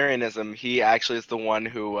libertarianism, he actually is the one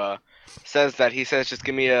who says that. He says, just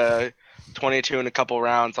give me a 22 in a couple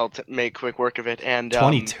rounds. I'll make quick work of it. And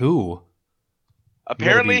 22.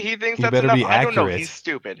 Apparently, be- he thinks you that's better enough. be I don't know. accurate. He's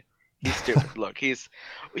stupid. He's stupid. Look, here's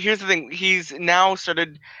the thing. He's now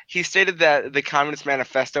started. He stated that the Communist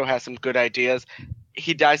Manifesto has some good ideas.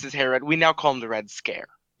 He dyes his hair red. We now call him the Red Scare.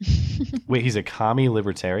 Wait, he's a commie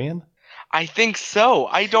libertarian? I think so.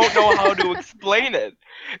 I don't know how to explain it.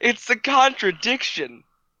 It's a contradiction.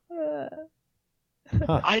 Huh.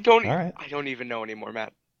 I don't. All right. I don't even know anymore,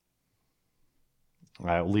 Matt.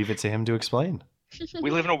 I'll leave it to him to explain.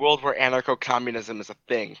 We live in a world where anarcho-communism is a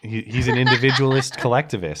thing. He's an individualist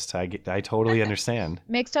collectivist. I totally understand.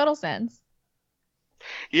 Makes total sense.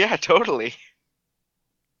 Yeah, totally.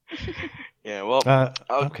 Yeah, well,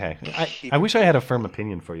 Okay. I wish I had a firm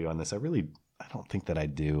opinion for you on this. I don't think that I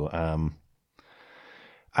do.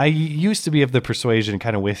 I used to be of the persuasion,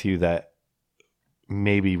 kind of with you, that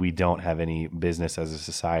maybe we don't have any business as a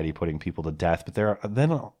society putting people to death, but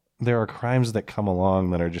there are crimes that come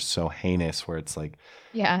along that are just so heinous where it's like,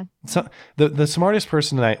 Yeah. so the smartest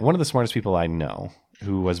person one of the smartest people I know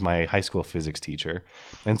who was my high school physics teacher,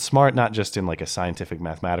 and smart not just in like a scientific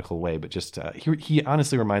mathematical way, but just he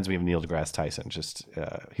honestly reminds me of Neil deGrasse Tyson. Just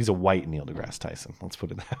he's a white Neil deGrasse Tyson. Let's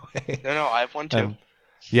put it that way. No, I have one too.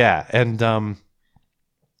 Yeah, and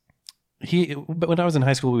but when I was in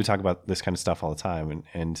high school, we would talk about this kind of stuff all the time,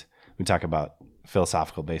 and we talk about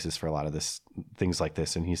philosophical basis for a lot of things like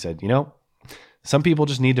this. And he said, some people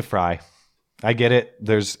just need to fry. I get it.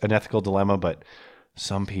 There's an ethical dilemma, but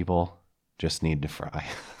some people just need to fry.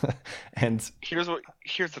 And Here's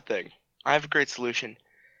the thing. I have a great solution.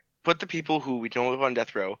 Put the people who we don't live on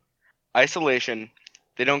death row, isolation.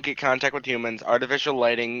 They don't get contact with humans. Artificial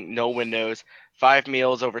lighting, no windows, 5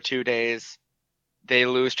 meals over 2 days. They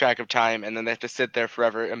lose track of time, and then they have to sit there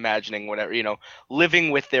forever imagining whatever,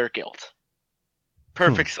 living with their guilt.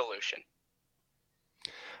 Perfect solution.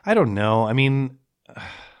 I don't know. I mean,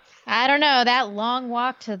 I don't know. That long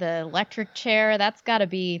walk to the electric chair, that's got to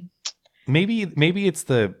be. maybe it's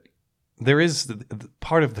there is the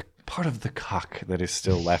part of the cock that is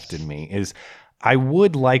still left in me is I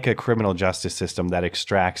would like a criminal justice system that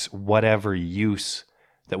extracts whatever use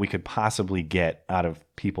that we could possibly get out of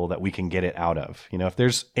people that we can get it out of. If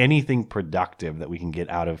there's anything productive that we can get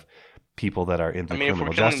out of people that are in the criminal if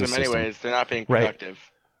we're killing justice them system. anyways, they're not being Right. productive.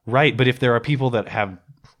 Right, but if there are people that have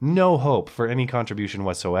no hope for any contribution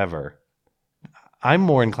whatsoever, I'm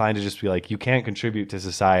more inclined to just be like, you can't contribute to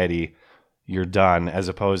society, you're done, as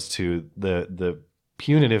opposed to the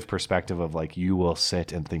punitive perspective of like, you will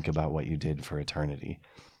sit and think about what you did for eternity.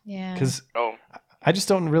 Yeah. Because Oh, I just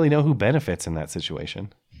don't really know who benefits in that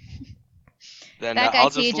situation. then That guy I'll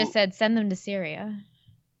T just said send them to Syria.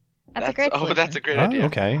 That's a great solution. that's a great Oh, idea.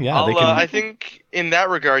 okay, yeah, they can. I think in that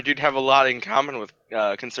regard, you'd have a lot in common with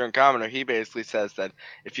Concerned Commoner. He basically says that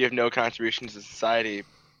if you have no contribution to society,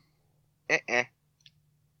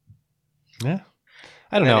 Yeah,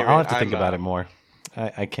 I don't know. Anyway, I'll have to think I'm, about it more.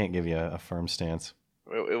 I can't give you a firm stance.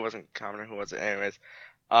 it wasn't Commoner. Who was it? Anyways,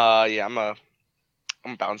 yeah,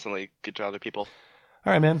 I'm bouncing like good to other people.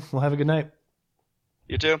 All right, man. Well, have a good night.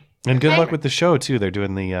 You too. And good Okay. luck with the show too. They're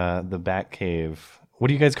doing the Batcave. What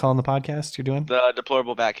are you guys calling the podcast you're doing? The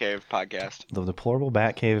Deplorable Batcave podcast. The Deplorable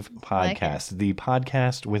Batcave like podcast. The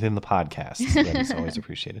podcast within the podcast. That is always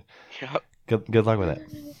appreciated. Yep. Good luck with it.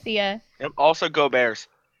 See ya. Yep. Also, go Bears.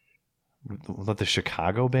 Let the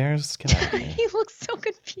Chicago Bears get out of here. He looks so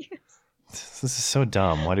confused. This is so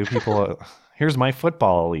dumb. Why do people? Here's my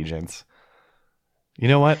football allegiance. You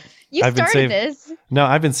know what? You I've been started saving- this. No,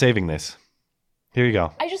 I've been saving this. Here you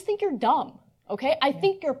go. I just think you're dumb. Okay? I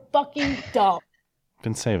think you're fucking dumb.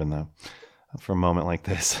 Been saving them for a moment like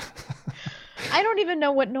this. I don't even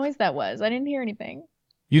know what noise that was. I didn't hear anything.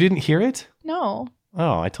 You didn't hear it? No.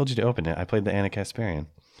 Oh, I told you to open it. I played the Anna Kasparian.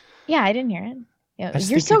 Yeah, I didn't hear it. Yeah, I just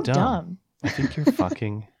you're think so you're dumb. dumb. I think you're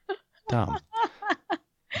fucking dumb.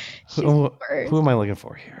 She's Who, the worst. who am I looking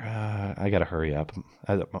for here? I gotta hurry up.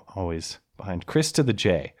 I'm always behind. Chris to the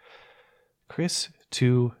J. Chris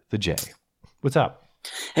to the J. What's up?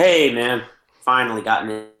 Hey, man. Finally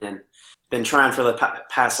gotten in. Been trying for the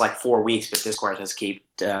past like 4 weeks, but Discord has keep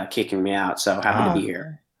kicking me out, so happy to be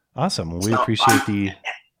here. Awesome. We So, appreciate the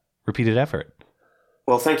repeated effort.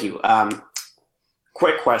 Well, thank you.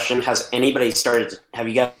 Quick question. Have you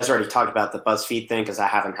guys already talked about the BuzzFeed thing? Because I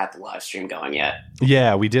haven't had the live stream going yet.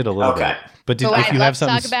 Yeah, we did a little Okay. bit. But Oh, if I'd you love have to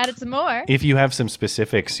talk something, about it some more. if you have some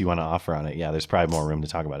specifics you want to offer on it, yeah, there's probably more room to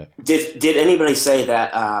talk about it. Did anybody say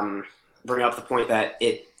that, bring up the point that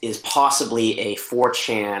it is possibly a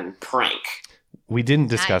 4chan prank? We didn't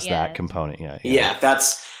discuss yet. that component yet. Yeah,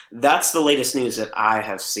 that's the latest news that I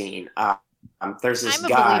have seen. There's this I'm a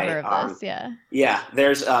guy. believer of this, yeah. Yeah,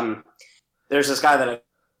 there's this guy that I've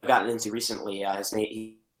gotten into recently. His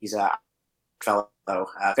name, he's a fellow,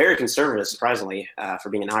 very conservative, surprisingly, for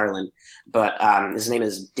being in Ireland. But his name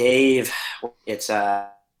is Dave. It's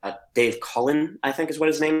Dave Cullen, I think, is what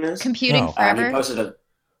his name is. Computing Oh. forever. He posted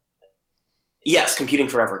Yes, Computing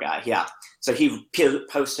Forever guy. Yeah. So he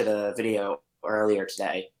posted a video earlier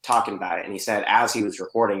today talking about it, and he said as he was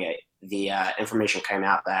recording it, the information came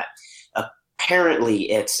out that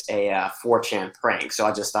apparently it's a 4chan prank. So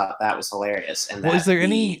I just thought that was hilarious. And Well, that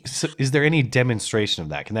is there any demonstration of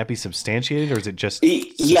that? Can that be substantiated, or is it just? Yeah,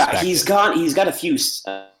 suspected? he's got a few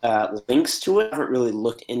links to it. I haven't really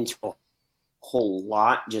looked into a whole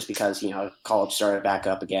lot just because college started back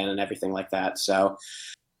up again and everything like that. So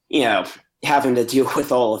having to deal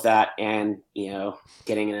with all of that and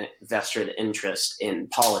getting a vested interest in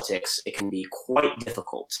politics, it can be quite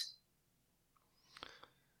difficult.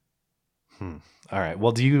 All right.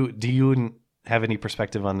 Well, do you have any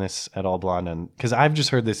perspective on this at all, Blonde? And because I've just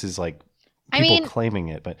heard this is like I people mean, claiming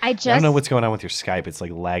it, but I I don't know just- what's going on with your Skype. It's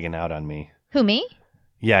like lagging out on me. Who, me?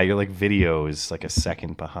 Yeah, your like video is like a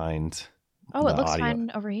second behind. Oh, it the looks audio.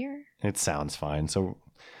 fine over here. It sounds fine. So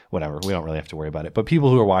whatever. We don't really have to worry about it. But people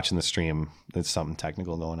who are watching the stream, there's something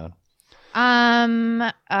technical going on.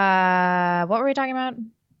 What were we talking about?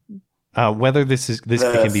 Whether this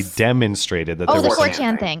can be demonstrated that Oh, there the was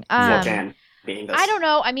 4chan thing. 4chan being this. I don't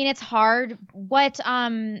know. I mean, it's hard. What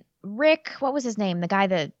Rick, what was his name? The guy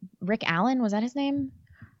that Rick Allen, was that his name?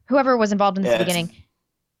 Whoever was involved in this beginning.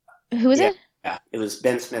 Who is it? Yeah, it was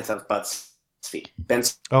Ben Smith of BuzzFeed.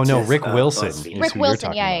 Oh no, Smith Rick of Wilson. BuzzFeed. is Rick who you're Wilson,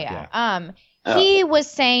 talking yeah. about, He was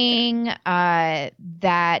saying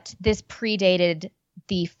that this predated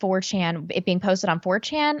the 4chan, it being posted on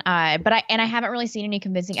 4chan. But I haven't really seen any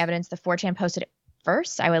convincing evidence the 4chan posted it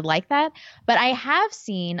first. I would like that. But I have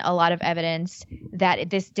seen a lot of evidence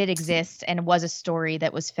that this did exist and was a story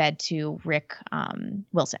that was fed to Rick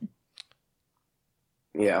Wilson.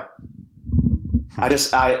 Yeah.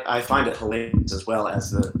 I find it hilarious as well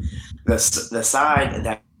as the side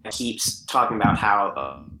that keeps talking about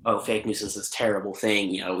how fake news is this terrible thing,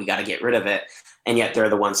 we got to get rid of it, and yet they're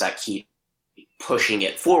the ones that keep pushing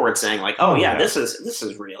it forward, saying like, this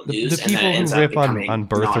is real news. The people and who then rip on becoming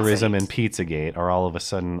birtherism non-fake. and Pizzagate are all of a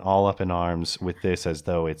sudden all up in arms with this as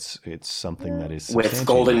though it's something that is with substantiated.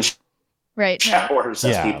 golden Right. showers,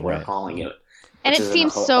 as Yeah, people are right. calling it. And which it is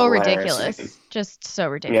seems a so hilarious ridiculous. thing. Just so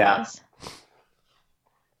ridiculous.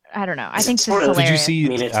 I don't know. I think this is Sort of- Did you hilarious. see? I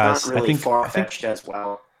mean, it's not really far-fetched as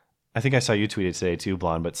well. I think I saw you tweet it today too,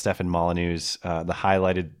 Blonde. But Stefan Molyneux's the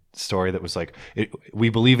highlighted story that was like, we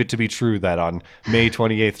believe it to be true that on May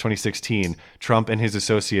 28th, 2016, Trump and his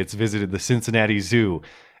associates visited the Cincinnati Zoo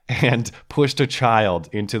and pushed a child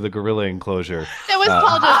into the gorilla enclosure. That was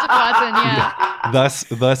Paul Joseph Watson,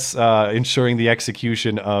 yeah. Thus ensuring the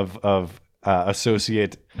execution of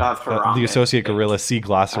associate the associate gorilla C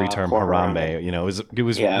glossary term Harambe. It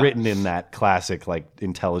was written in that classic like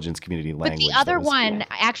intelligence community But language. the other one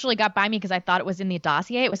actually got by me because I thought it was in the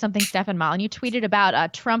dossier. It was something Stefan Molyneux tweeted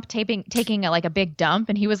about Trump taking a big dump,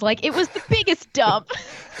 and he was like, "It was the biggest dump."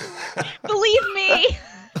 Believe me.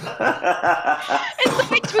 And so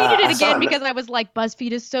I tweeted it again because I was like,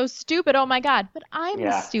 BuzzFeed is so stupid. Oh my god! But I'm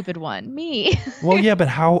the stupid one, me. Well, yeah, but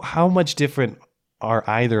how much different are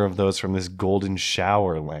either of those from this golden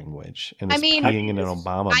shower language and this peeing in an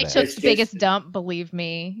Obama I bag? took the biggest dump. Believe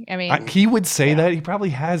me. I mean, He would say that. He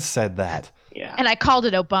probably has said that. Yeah. And I called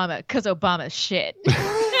it Obama because Obama's shit.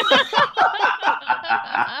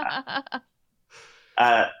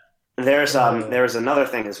 There's another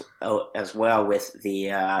thing as well with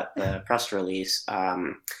the press release,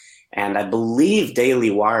 and I believe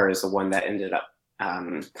Daily Wire is the one that ended up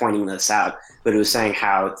pointing this out, but it was saying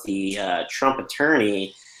how the Trump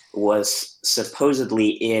attorney was supposedly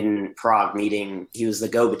in Prague meeting. He was the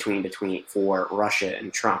go-between for Russia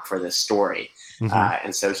and Trump for this story,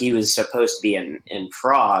 and so he was supposed to be in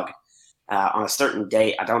Prague on a certain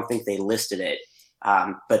date. I don't think they listed it,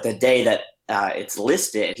 but the day that it's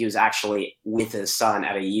listed, he was actually with his son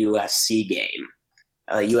at a USC game,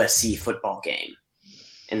 a USC football game,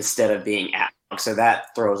 instead of being at. So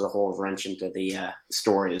that throws a whole wrench into the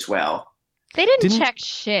story as well. They didn't check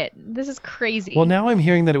shit. This is crazy. Well, now I'm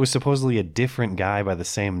hearing that it was supposedly a different guy by the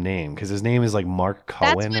same name because his name is like Mark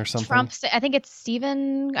Cohen or something. Trump said. I think it's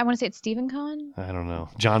Stephen. I want to say it's Stephen Cohen. I don't know.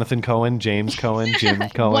 Jonathan Cohen, James Cohen, Jim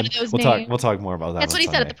Cohen. One of those We'll names. talk more about that. That's on what he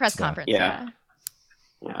said at the Sunday. press Yeah. conference.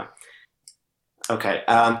 Yeah. Okay.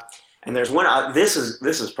 And there's one. This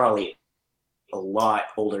is probably a lot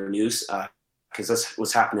older news because this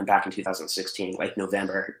was happening back in 2016, like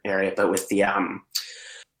November area. But with the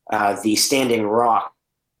Standing Rock,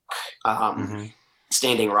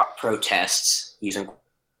 Standing Rock protests, using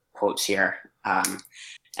quotes here,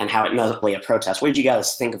 and how it wasn't really a protest. What did you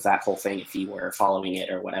guys think of that whole thing? If you were following it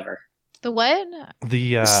or whatever. The what?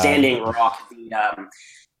 The Standing Rock,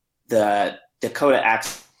 the Dakota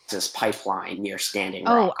Access Pipeline near Standing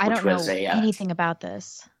Rock. Oh, I don't know was anything about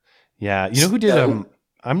this. Yeah, you know who did?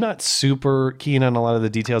 I'm not super keen on a lot of the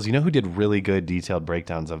details. You know who did really good detailed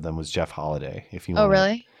breakdowns of them was Jeff Holiday. If you Oh, wanna-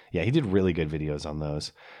 really? Yeah, he did really good videos on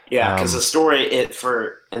those. Yeah, because the story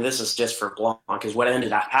and this is just for Blonde, because what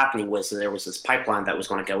ended up happening was that there was this pipeline that was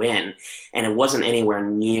going to go in, and it wasn't anywhere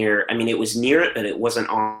near. I mean, it was near it, but it wasn't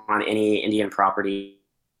on any Indian property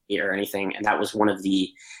or anything, and that was one of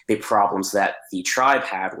the big problems that the tribe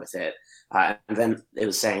had with it. And then it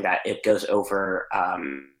was saying that it goes over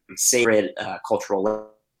sacred cultural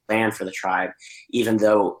land for the tribe, even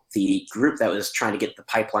though the group that was trying to get the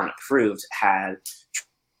pipeline approved had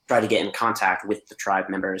tried to get in contact with the tribe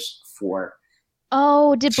members for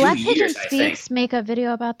Oh, did 2 Black years, Pigeon I think. Speaks make a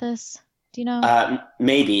video about this? Do you know?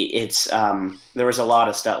 Maybe it's there was a lot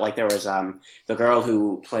of stuff. Like there was the girl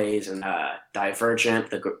who plays in Divergent,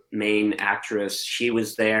 the main actress. She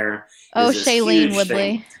was there. Oh, It was this Shailene huge Woodley.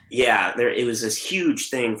 thing. Yeah, there. It was this huge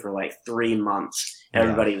thing for like 3 months.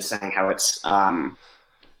 Everybody was saying how it's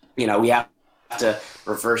we have to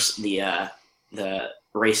reverse the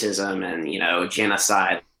racism and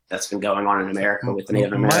genocide that's been going on in America with the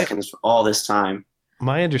Native Americans for all this time.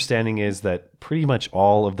 My understanding is that pretty much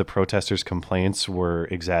all of the protesters' complaints were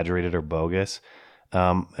exaggerated or bogus.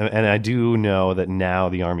 And I do know that now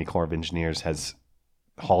the Army Corps of Engineers has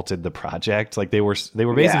halted the project. Like they were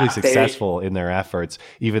basically successful in their efforts,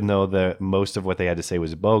 even though most of what they had to say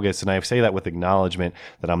was bogus. And I say that with acknowledgement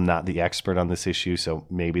that I'm not the expert on this issue, so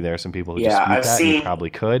maybe there are some people who dispute that. And you probably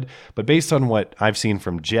could, but based on what I've seen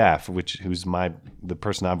from Jeff, who's the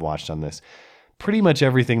person I've watched on this, pretty much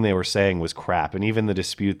everything they were saying was crap. And even the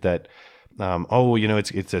dispute that,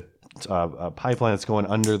 it's a pipeline that's going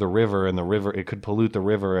under the river, and the river, it could pollute the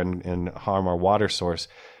river and harm our water source.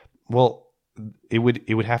 Well, it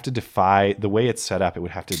would have to defy, the way it's set up, it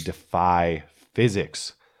would have to defy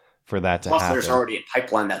physics for that to happen. Plus, there's already a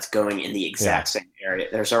pipeline that's going in the exact same area.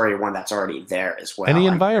 There's already one that's already there as well. And the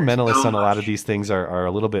environmentalists on a lot of these things are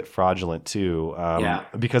a little bit fraudulent too.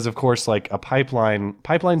 Because of course, like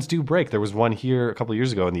pipelines do break. There was one here a couple of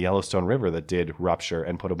years ago in the Yellowstone River that did rupture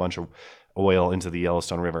and put a bunch of oil into the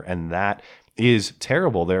Yellowstone River, and that is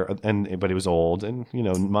terrible there. But it was old, and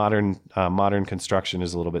modern construction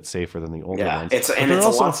is a little bit safer than the older ones. It's a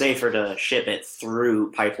lot safer to ship it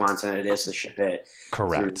through pipelines than it is to ship it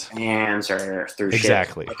through hands or through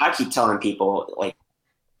exactly. Like, I keep telling people, like,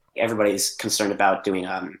 everybody's concerned about doing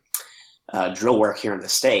drill work here in the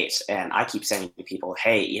States, and I keep saying to people,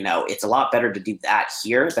 hey, it's a lot better to do that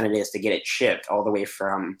here than it is to get it shipped all the way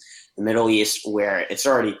from the Middle East, where it's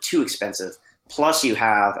already too expensive. Plus, you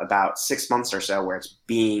have about 6 months or so where it's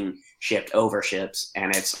being shipped over ships,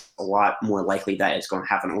 and it's a lot more likely that it's going to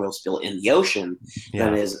have an oil spill in the ocean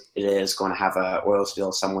than it is going to have an oil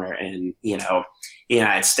spill somewhere in the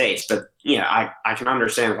United States. But I can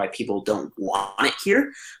understand why people don't want it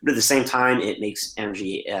here, but at the same time, it makes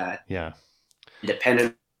energy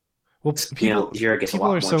dependent. Well, people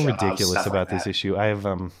are so jobs, ridiculous about this issue. I have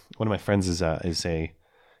one of my friends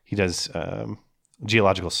he does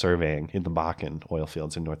geological surveying in the Bakken oil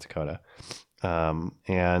fields in North Dakota,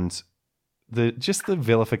 and the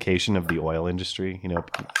vilification of the oil industry.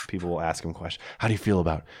 People will ask him questions. How do you feel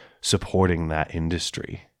about supporting that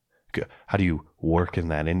industry? How do you work in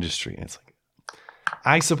that industry? And it's like,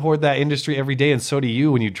 I support that industry every day, and so do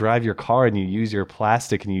you. When you drive your car and you use your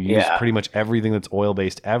plastic and you use pretty much everything that's oil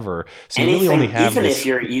based ever. So you really only have if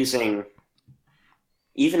you're using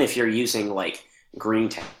like green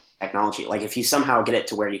technology, like if you somehow get it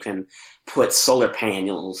to where you can put solar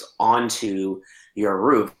panels onto your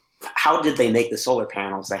roof. How did they make the solar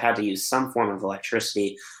panels? They had to use some form of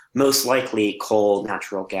electricity, most likely coal,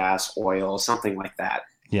 natural gas, oil, something like that.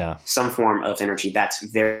 Yeah. Some form of energy that's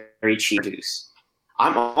very, very cheap to produce.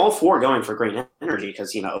 I'm all for going for green energy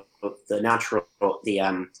because, the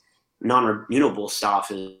non-renewable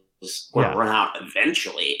stuff is going to run out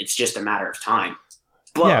eventually. It's just a matter of time.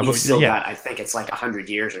 But we still got, I think it's like 100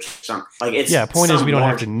 years or something. Like it's point is we don't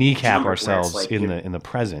have to kneecap ourselves in the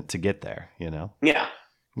present to get there, Yeah.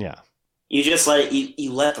 Yeah. You just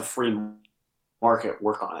you let the free market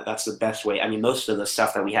work on it. That's the best way. I mean, most of the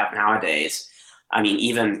stuff that we have nowadays, I mean,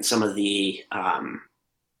 even some of the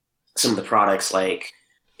products, like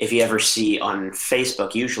if you ever see on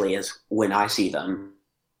Facebook, usually is when I see them,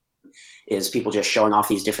 is people just showing off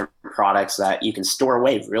these different products that you can store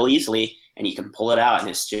away real easily and you can pull it out and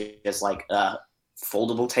it's just like a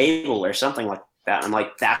foldable table or something like that. I'm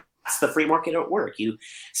like, that's the free market at work.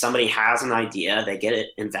 Somebody has an idea, they get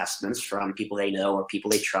investments from people they know or people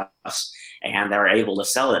they trust, and they're able to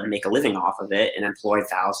sell it and make a living off of it and employ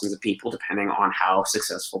thousands of people depending on how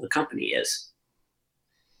successful the company is.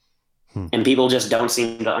 And people just don't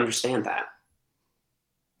seem to understand that.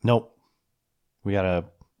 Nope. We gotta,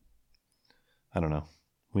 I don't know.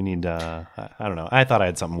 We need, I don't know. I thought I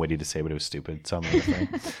had something witty to say, but it was stupid. So I'm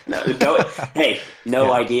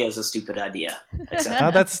no idea is a stupid idea.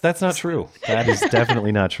 That's not true. That is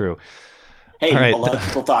definitely not true. Hey, a lot of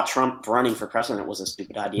people thought Trump running for president was a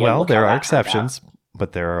stupid idea. Well, there are exceptions,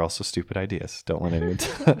 but there are also stupid ideas. Don't let anyone.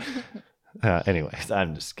 Anyways,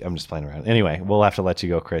 I'm just playing around. Anyway, we'll have to let you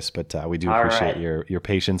go, Chris. But we do appreciate your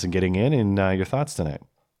patience in getting in and your thoughts tonight.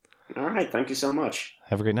 All right, thank you so much.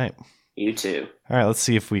 Have a great night. You too. All right, let's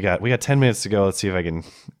see if we got 10 minutes to go. Let's see if I can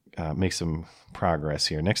make some progress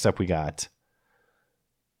here. Next up, we got.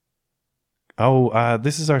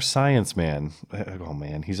 This is our science man. Oh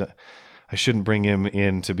man, I shouldn't bring him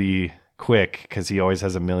in to be quick because he always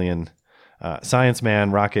has a million. Science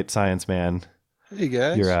Man, Rocket Science Man. Hey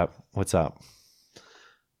guys. You're up. What's up?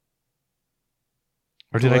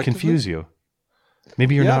 Or did I confuse you?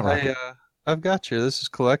 Maybe you're not Rocket. I've got you. This is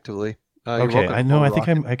collectively. Okay, I know. I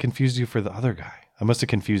think I confused you for the other guy. I must have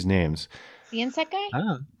confused names. The insect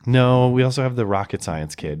guy? No, we also have the Rocket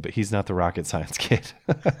Science Kid, but he's not the Rocket Science Kid.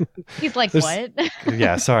 He's like, what?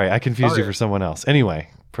 Yeah, sorry. I confused you for someone else. Anyway,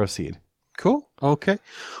 proceed. Cool. Okay.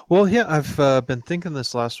 Well, yeah, I've been thinking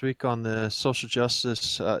this last week on the social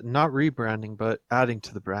justice, not rebranding, but adding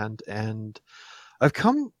to the brand. And I've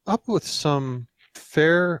come up with some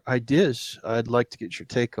fair ideas I'd like to get your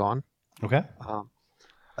take on. Okay.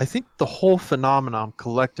 I think the whole phenomenon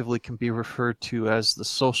collectively can be referred to as the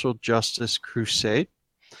social justice crusade,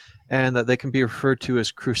 and that they can be referred to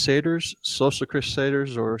as crusaders, social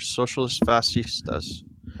crusaders, or socialist fascistas.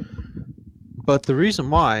 But the reason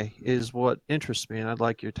why is what interests me, and I'd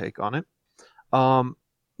like your take on it.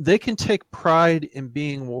 They can take pride in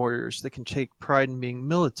being warriors. They can take pride in being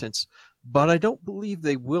militants, but I don't believe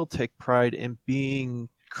they will take pride in being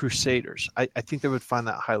crusaders. I think they would find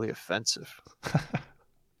that highly offensive.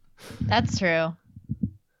 That's true.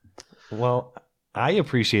 Well, I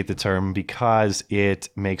appreciate the term because it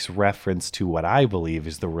makes reference to what I believe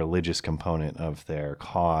is the religious component of their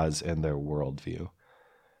cause and their worldview.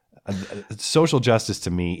 Social justice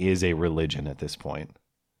to me is a religion at this point.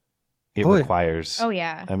 It requires. Oh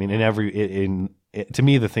yeah. I mean, to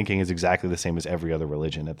me, the thinking is exactly the same as every other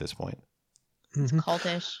religion at this point. It's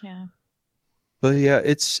cultish, yeah. But yeah,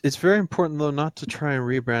 it's very important though not to try and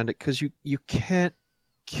rebrand it, because you can't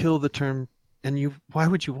kill the term, and why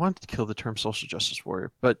would you want to kill the term social justice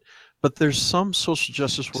warrior? But there's some social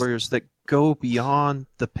justice warriors that go beyond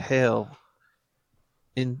the pale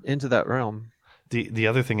into that realm. The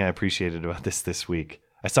other thing I appreciated about this week,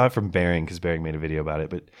 I saw it from Bering because Bering made a video about it,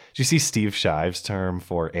 but did you see Steve Shive's term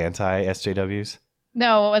for anti-SJWs?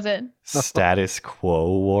 No, what was it? Status quo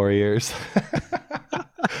warriors.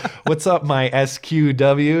 What's up, my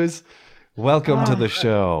SQWs? Welcome to the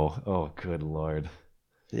show. Oh, good Lord.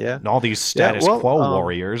 Yeah. And all these status quo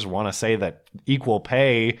warriors want to say that equal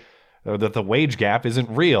pay, or that the wage gap isn't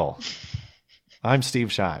real. I'm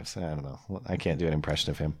Steve Shives. I don't know. I can't do an impression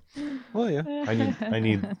of him. Well, yeah. I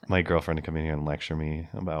need my girlfriend to come in here and lecture me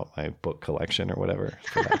about my book collection or whatever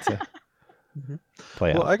for that to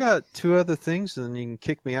play out. Well, I got two other things, and then you can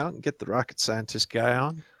kick me out and get the rocket scientist guy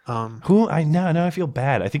on. Who? Now I feel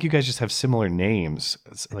bad. I think you guys just have similar names,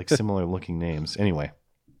 like similar looking names. Anyway.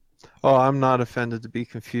 Oh, I'm not offended to be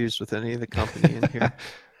confused with any of the company in here.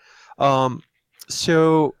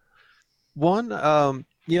 So one,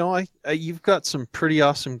 you've got some pretty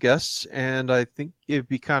awesome guests, and I think it'd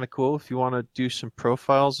be kind of cool if you want to do some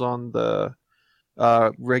profiles on the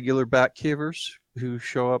regular Batcavers who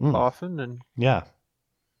show up often. And yeah,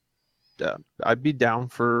 I'd be down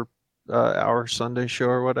for our Sunday show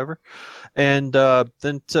or whatever. And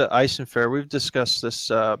then to Ice and Fair, we've discussed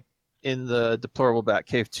this in the Deplorable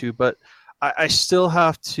Batcave too, but I still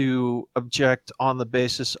have to object on the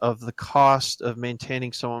basis of the cost of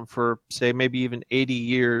maintaining someone for, say, maybe even 80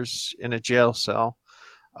 years in a jail cell.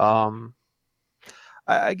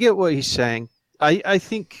 I get what he's saying. I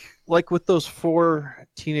think, like with those 4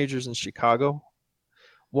 teenagers in Chicago,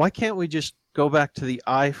 why can't we just go back to the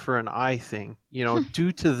eye for an eye thing?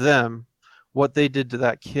 Do to them what they did to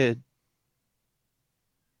that kid.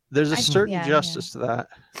 There's a certain justice to that.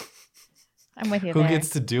 I'm with you Who there. gets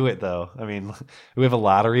to do it, though? I mean, we have a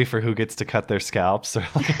lottery for who gets to cut their scalps? Or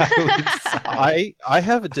I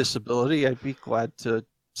have a disability. I'd be glad to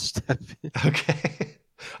step in.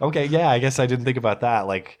 Okay, yeah, I guess I didn't think about that.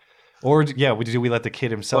 Do we let the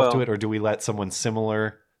kid himself do it, or do we let someone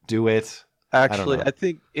similar do it? Actually, I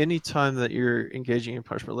think any time that you're engaging in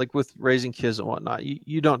punishment, like with raising kids and whatnot,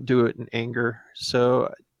 you don't do it in anger.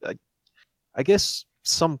 So I guess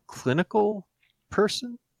some clinical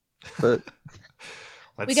person, but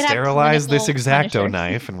let's sterilize this X-Acto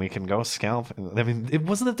knife and we can go scalp. I mean,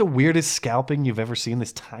 wasn't it the weirdest scalping you've ever seen?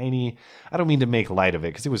 This tiny, I don't mean to make light of it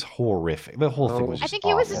because it was horrific. The whole thing was just I think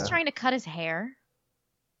he was just trying to cut his hair.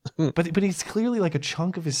 But he's clearly like a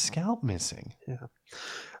chunk of his scalp missing. Yeah.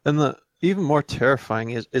 And the even more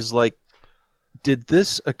terrifying is like, did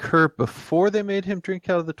this occur before they made him drink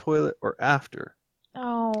out of the toilet or after?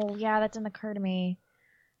 Oh, yeah, that didn't occur to me.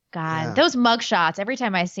 God, those mugshots, every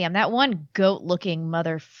time I see him, that one goat-looking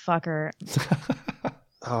motherfucker.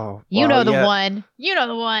 You know the one. You know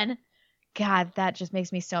the one. God, that just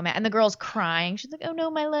makes me so mad. And the girl's crying. She's like, oh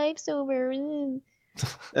no, my life's over. And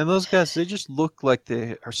those guys, they just look like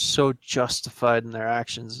they are so justified in their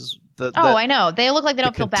actions. I know. They look like they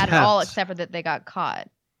don't feel bad at all, contempt. except for that they got caught.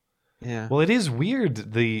 Yeah. Well, it is weird.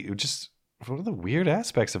 One of the weird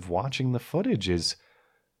aspects of watching the footage is,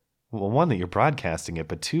 well, one, that you're broadcasting it,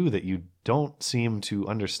 but two, that you don't seem to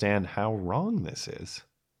understand how wrong this is.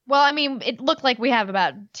 Well, I mean, it looked like we have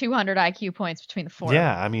about 200 IQ points between the four.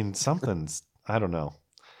 Yeah, I mean, something's, I don't know.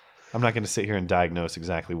 I'm not going to sit here and diagnose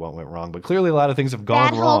exactly what went wrong, but clearly a lot of things have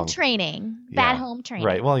gone Bad wrong. home training. Yeah. Bad home training.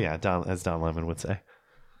 Right. Well, yeah, as Don Lemon would say.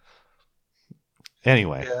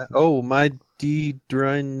 Anyway. Yeah. Oh, my D.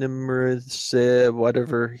 whatever.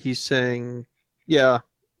 He's saying, yeah,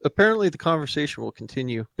 apparently the conversation will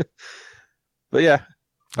continue. But yeah.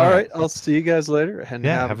 All right. I'll see you guys later. And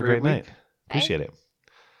Yeah, have a great week. night. Appreciate it.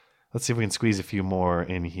 Let's see if we can squeeze a few more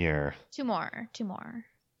in here. Two more.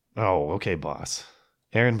 Oh, okay, boss.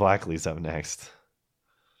 Aaron Blackley's up next.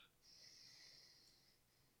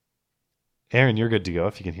 Aaron, you're good to go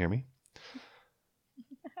if you can hear me.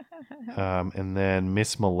 And then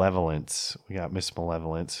Miss Malevolent. We got Miss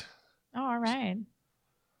Malevolent. Oh, all right.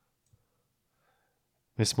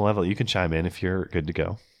 Miss Malevolent, you can chime in if you're good to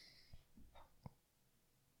go.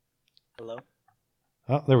 Hello?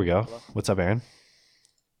 Oh, there we go. Hello? What's up, Aaron?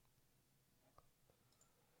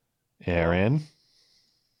 Aaron?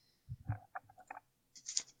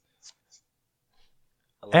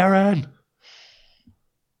 Hello? Aaron!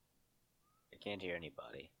 I can't hear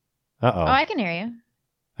anybody. Uh-oh. Oh, I can hear you.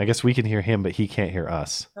 I guess we can hear him, but he can't hear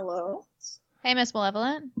us. Hello? Hey, Miss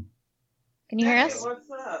Malevolent. Can you hear us? What's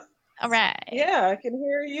up? All right. Yeah, I can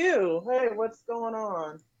hear you. Hey, what's going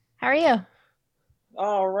on? How are you?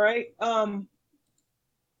 All right.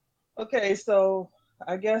 Okay, so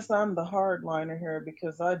I guess I'm the hardliner here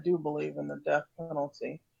because I do believe in the death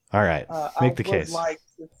penalty. All right. Make the case.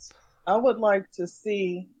 I would like to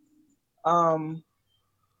see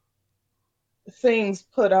things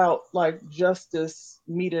put out, like justice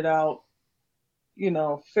meted out,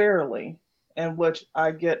 fairly, and which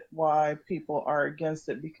I get why people are against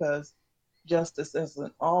it, because justice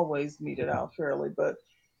isn't always meted out fairly. But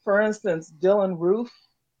for instance, Dylan Roof,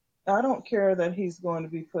 I don't care that he's going to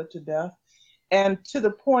be put to death. And to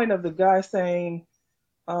the point of the guy saying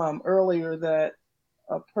earlier that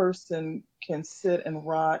a person can sit and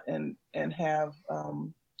rot and have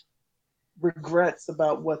regrets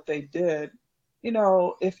about what they did.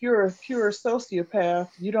 If you're a pure sociopath,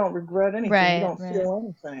 you don't regret anything. Right, you don't right. feel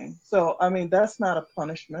anything. So, I mean, that's not a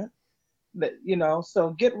punishment. But, so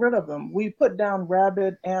get rid of them. We put down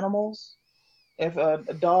rabid animals. If a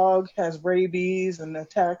dog has rabies and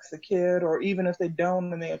attacks a kid, or even if they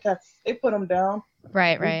don't and they attack, they put them down.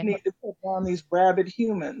 Right. We need to put down these rabid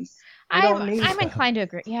humans. I'm inclined to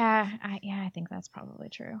agree. Yeah, I think that's probably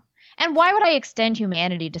true. And why would I extend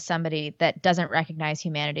humanity to somebody that doesn't recognize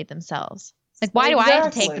humanity themselves? Like, why do I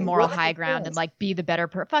have to take the moral high ground and be the better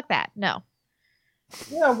person? Fuck that. No.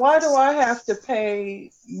 Yeah, why do I have to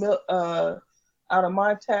pay out of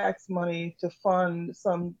my tax money to fund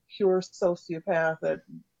some pure sociopath that,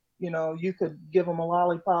 you could give them a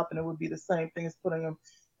lollipop and it would be the same thing as putting them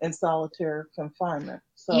in solitary confinement.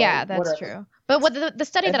 So yeah, that's true. But what the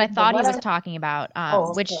study that I thought he was talking about,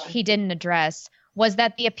 which he didn't address, was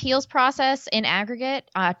that the appeals process in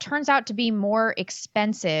aggregate turns out to be more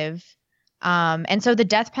expensive. And so the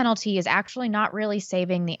death penalty is actually not really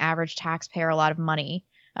saving the average taxpayer a lot of money,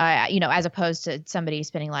 as opposed to somebody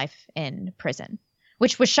spending life in prison,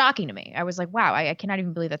 which was shocking to me. I was like, wow, I cannot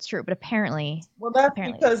even believe that's true. But apparently. Well, that's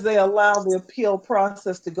because they allow the appeal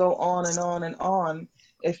process to go on and on and on.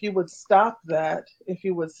 If you would stop that,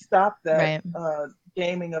 Right.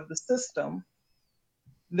 Gaming of the system,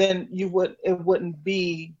 then it wouldn't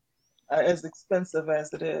be as expensive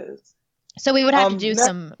as it is. So we would have to do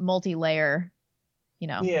some multi-layer,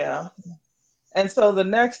 Yeah. And so the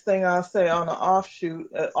next thing I'll say on an offshoot,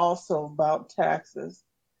 also about taxes,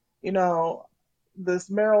 this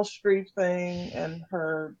Meryl Streep thing and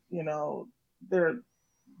her,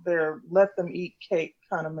 they're let them eat cake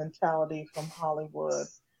kind of mentality from Hollywood.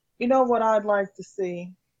 You know what I'd like to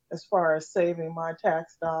see as far as saving my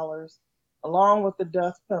tax dollars, along with the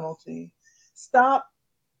death penalty? Stop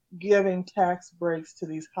giving tax breaks to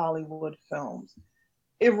these Hollywood films.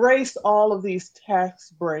 Erase all of these tax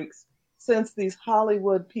breaks, since these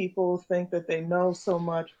Hollywood people think that they know so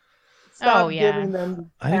much. Stop giving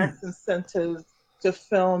them tax incentives to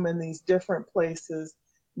film in these different places.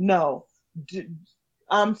 No,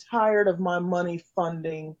 I'm tired of my money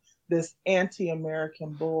funding this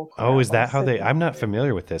anti-American bull crap. Oh, is that how I'm not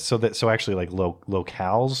familiar with this. So actually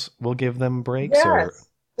locales will give them breaks? Yes. Or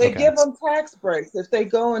They give them tax breaks. If they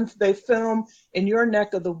go and they film in your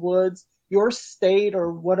neck of the woods, your state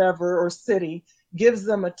or whatever, or city, gives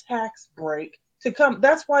them a tax break to come.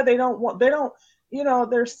 That's why they don't,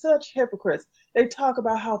 they're such hypocrites. They talk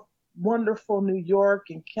about how wonderful New York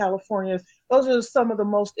and California is. Those are some of the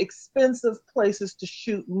most expensive places to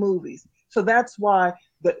shoot movies. So that's why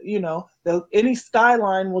any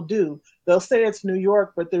skyline will do. They'll say it's New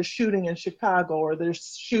York, but they're shooting in Chicago or they're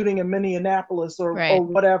shooting in Minneapolis or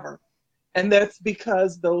whatever. And that's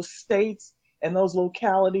because those states and those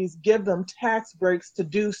localities give them tax breaks to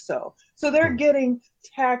do so. So they're getting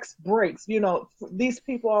tax breaks. These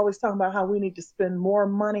people always talk about how we need to spend more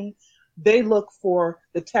money. They look for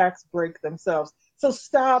the tax break themselves. So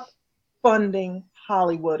stop funding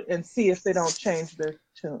Hollywood and see if they don't change their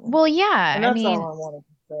tune. Well, yeah. And that's all I wanted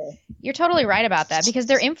to say. You're totally right about that because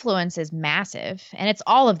their influence is massive. And it's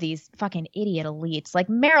all of these fucking idiot elites. Like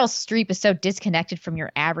Meryl Streep is so disconnected from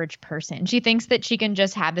your average person. She thinks that she can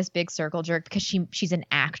just have this big circle jerk because she's an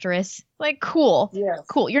actress. Like, cool. Yes.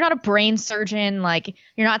 Cool. You're not a brain surgeon. Like,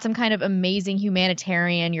 you're not some kind of amazing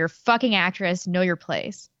humanitarian. You're a fucking actress. Know your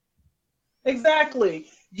place. Exactly.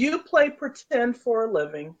 You play pretend for a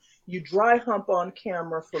living. You dry hump on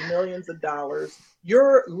camera for millions of dollars.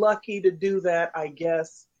 You're lucky to do that, I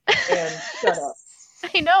guess, and shut up.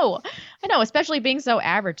 I know, especially being so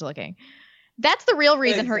average looking. That's the real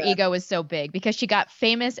reason her ego is so big, because she got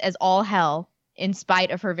famous as all hell in spite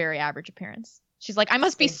of her very average appearance. She's like, I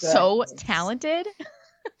must be so talented.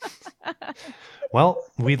 Well,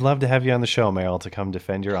 we'd love to have you on the show, Meryl, to come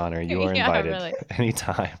defend your honor. You are invited really.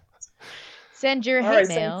 anytime. Send your hate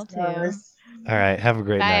mail to... All right. Have a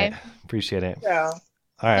great Bye. night. Appreciate it. Yeah. All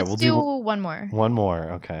right. Let's do one more. One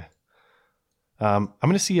more. Okay. I'm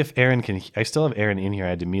going to see if Aaron can... I still have Aaron in here. I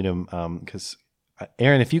had to mute him because...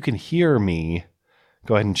 Aaron, if you can hear me,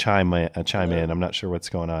 go ahead and chime in. I'm not sure what's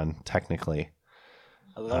going on technically.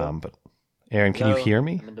 Hello? But Aaron, can you hear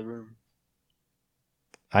me? I'm in the room.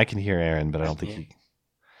 I can hear Aaron, but I don't think he...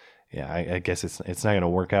 Yeah, I guess it's not going to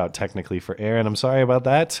work out technically for Aaron. I'm sorry about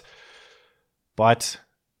that. But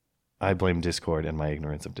I blame Discord and my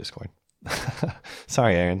ignorance of Discord.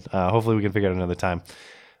 Sorry, Aaron. Hopefully we can figure out another time.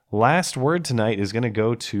 Last word tonight is going to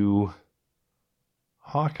go to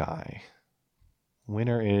Hawkeye.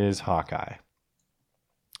 Winner is Hawkeye.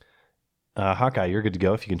 Hawkeye, you're good to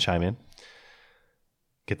go if you can chime in.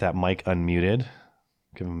 Get that mic unmuted.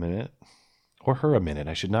 Give him a minute. Or her a minute.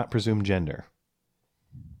 I should not presume gender.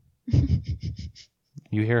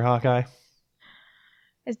 You hear Hawkeye?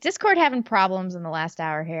 Is Discord having problems in the last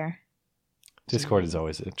hour here? Discord is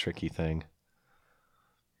always a tricky thing.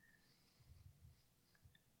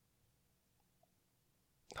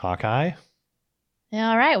 Hawkeye?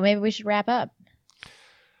 Yeah, all right. Well, maybe we should wrap up.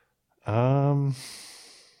 All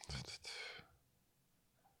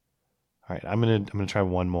right, I'm gonna try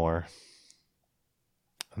one more,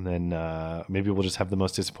 and then maybe we'll just have the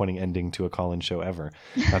most disappointing ending to a call-in show ever.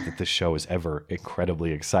 Not that this show is ever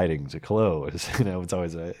incredibly exciting to close. It's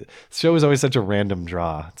always the show is always such a random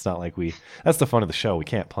draw. It's not like that's the fun of the show. We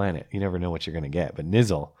can't plan it. You never know what you're gonna get. But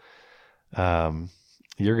Nizzle,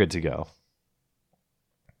 you're good to go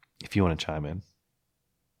if you want to chime in.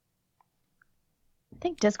 I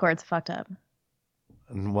think Discord's fucked up.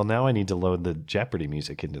 Well, now I need to load the Jeopardy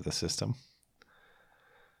music into the system.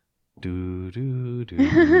 Do do do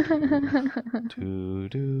do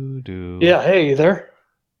do do. Yeah, hey there.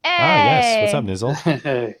 Hey. Ah, yes. What's up, Nizzle?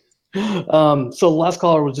 Hey. So the last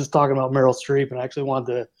caller was just talking about Meryl Streep, and I actually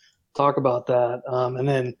wanted to talk about that, and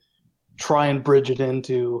then try and bridge it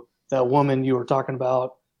into that woman you were talking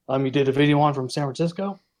about. You did a video on from San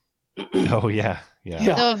Francisco. Oh yeah.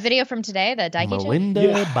 The video from today, the Daiki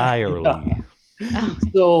Melinda Byerly. Yeah.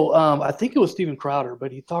 So I think it was Steven Crowder,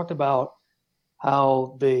 but he talked about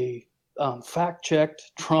how they fact-checked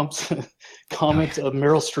Trump's comments of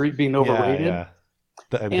Meryl Streep being overrated. Yeah.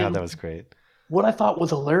 God, that was great. What I thought was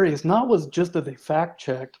hilarious, not was just that they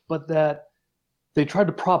fact-checked, but that they tried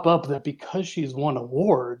to prop up that because she's won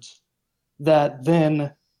awards, that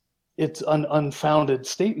then it's an unfounded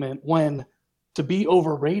statement when to be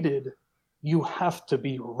overrated, you have to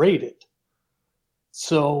be rated.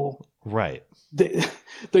 So right.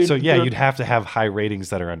 So you'd have to have high ratings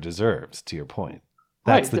that are undeserved. To your point,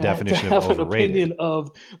 that's the definition to have of overrated. An opinion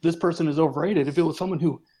of this person is overrated. If it was someone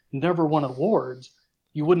who never won awards,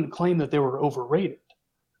 you wouldn't claim that they were overrated.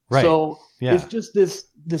 Right. So Yeah. it's just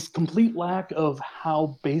this complete lack of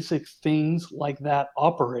how basic things like that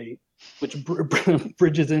operate, which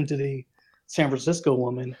bridges into the San Francisco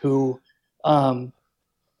woman who,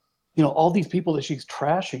 all these people that she's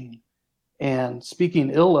trashing and speaking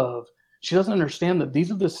ill of. She doesn't understand that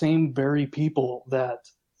these are the same very people that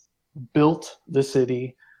built the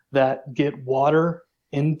city, that get water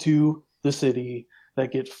into the city,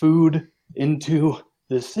 that get food into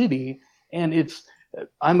the city, And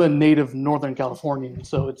I'm a native Northern Californian,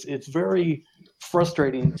 so it's very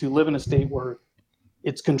frustrating to live in a state where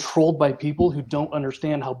it's controlled by people who don't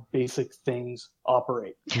understand how basic things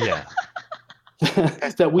operate. Yeah.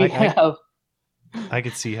 That we have. I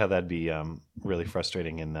could see how that'd be really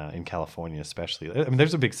frustrating in California, especially. I mean,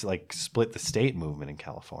 there's a big split the state movement in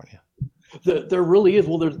California. There really is.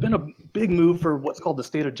 Well, there's been a big move for what's called the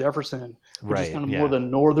state of Jefferson, which is kind of more the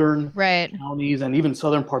northern counties and even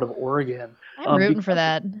southern part of Oregon. I'm rooting for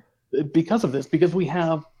that. Because of this, because we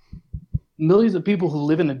have millions of people who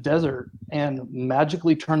live in a desert and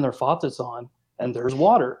magically turn their faucets on and there's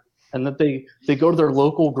water, and that they go to their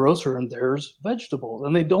local grocer and there's vegetables,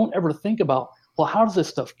 and they don't ever think about, well, how does this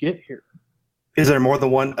stuff get here? Is there more than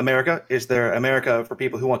one America? Is there America for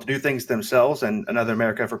people who want to do things themselves and another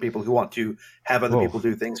America for people who want to have other people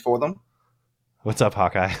do things for them? What's up,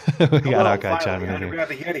 Hawkeye? We got Hawkeye chiming in to here. grab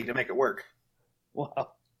the Yeti to make it work.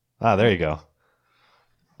 Wow. Ah, there you go.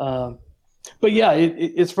 But yeah,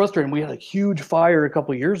 it's frustrating. We had a huge fire a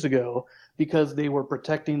couple years ago because they were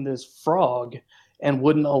protecting this frog and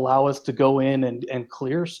wouldn't allow us to go in and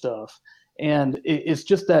clear stuff. And it's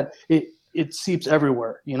just that it seeps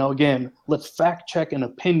everywhere. You know, again, let's fact check an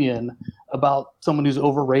opinion about someone who's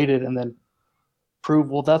overrated and then prove,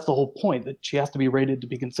 well, that's the whole point, that she has to be rated to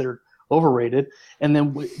be considered overrated. And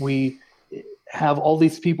then we have all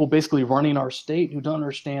these people basically running our state who don't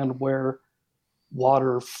understand where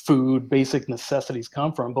water, food, basic necessities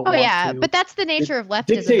come from. But but that's the nature of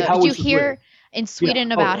leftism. Though. Did you hear in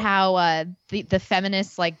Sweden about how the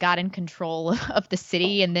feminists got in control of the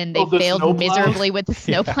city, and then they failed miserably with the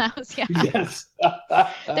snowplows? Yeah. Yes.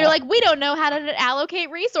 They're like, we don't know how to allocate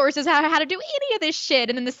resources, how to do any of this shit,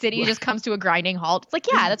 and then the city just comes to a grinding halt. It's like,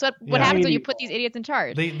 that's what happens when you put these idiots in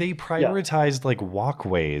charge. They prioritized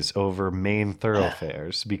walkways over main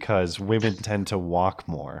thoroughfares because women tend to walk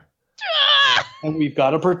more. And we've got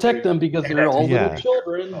to protect them because they're all little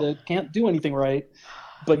children that can't do anything right,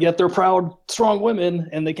 but yet they're proud, strong women,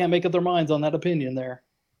 and they can't make up their minds on that opinion there.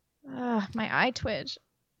 My eye twitch.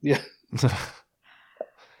 Yeah.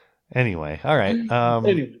 Anyway, all right.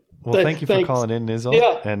 Anyway, well, thank you for calling in,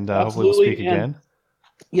 Nizzle, and hopefully we'll speak again.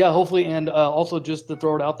 Yeah, hopefully. And also, just to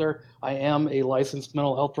throw it out there, I am a licensed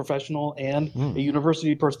mental health professional and a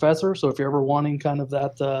university professor. So if you're ever wanting kind of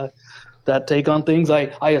that take on things,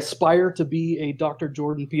 I aspire to be a Dr.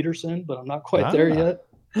 Jordan Peterson, but I'm not quite there yet.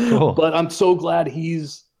 Cool. But I'm so glad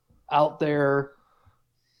he's out there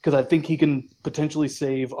because I think he can potentially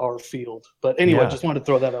save our field. But anyway, just wanted to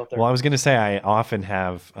throw that out there. Well, I was going to say I often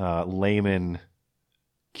have layman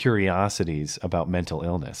curiosities about mental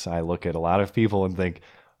illness. I look at a lot of people and think,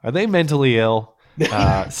 are they mentally ill?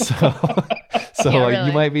 So really.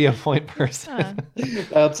 You might be a point person.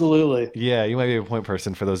 Absolutely. Yeah, you might be a point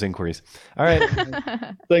person for those inquiries. All right.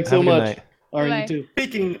 Thanks so Have a good much. night. All right, you too.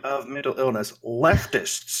 Speaking of mental illness,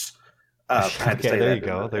 leftists. I had to say there that you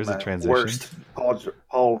go. in There's my a transition. Worst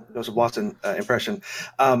Paul Joseph Watson impression.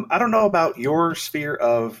 I don't know about your sphere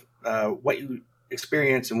of what you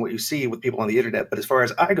experience and what you see with people on the internet, but as far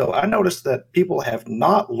as I go, I noticed that people have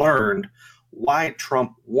not learned why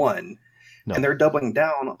Trump won. No. And they're doubling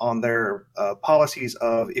down on their policies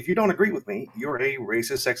of, if you don't agree with me, you're a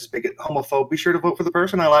racist, sexist, bigot, homophobe. Be sure to vote for the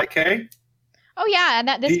person I like, Kay. Oh yeah,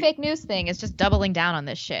 and this fake news thing is just doubling down on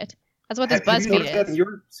this shit. That's what this Have you BuzzFeed noticed that in is.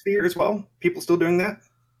 your sphere as well? People still doing that?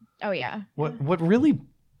 Oh yeah. What really,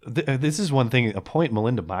 this is one thing, a point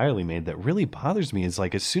Melinda Byerly made that really bothers me is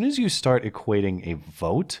as soon as you start equating a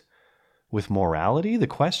vote with morality, the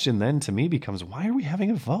question then to me becomes, why are we having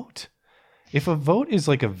a vote? If a vote is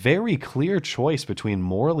a very clear choice between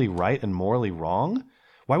morally right and morally wrong,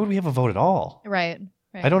 why would we have a vote at all? Right.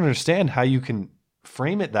 I don't understand how you can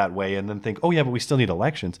frame it that way and then think, oh yeah, but we still need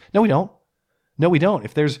elections. No, we don't. No, we don't.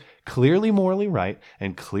 If there's clearly morally right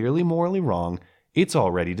and clearly morally wrong, it's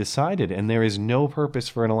already decided and there is no purpose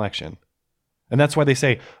for an election. And that's why they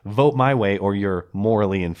say, vote my way or you're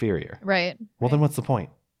morally inferior. Right. Well, then what's the point?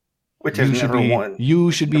 Which has never won.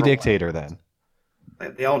 You should be dictator then.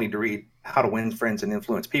 They all need to read How to Win Friends and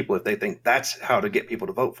Influence People if they think that's how to get people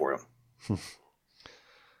to vote for them.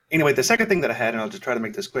 Anyway, the second thing that I had, and I'll just try to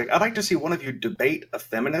make this quick, I'd like to see one of you debate a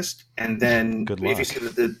feminist, and then if you see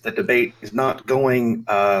that the debate is not going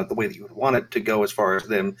the way that you would want it to go as far as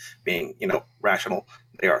them being, rational,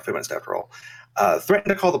 they are feminists after all, threaten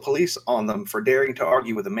to call the police on them for daring to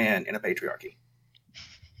argue with a man in a patriarchy.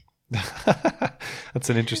 That's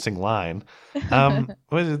an interesting line.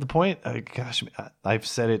 What is the point? Gosh, I've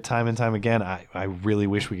said it time and time again. I really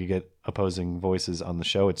wish we could get opposing voices on the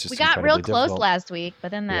show. It's just we got real close difficult. last week, but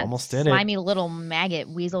then that almost did it. slimy little maggot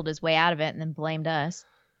weaseled his way out of it and then blamed us.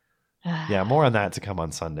 Yeah, more on that to come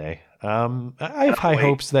on Sunday. I have high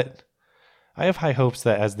hopes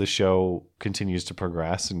that as the show continues to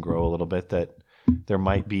progress and grow a little bit, that there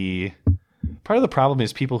might be part of the problem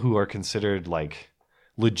is people who are considered like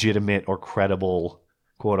legitimate or credible,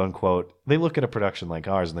 quote unquote. They look at a production like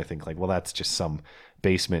ours and they think like, well, that's just some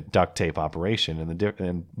basement duct tape operation,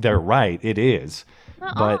 and they're right, it is.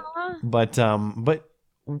 But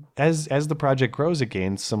as the project grows, it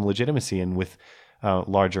gains some legitimacy, and with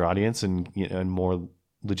larger audience and more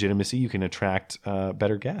legitimacy, you can attract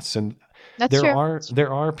better guests. And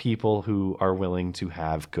there are people who are willing to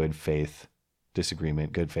have good faith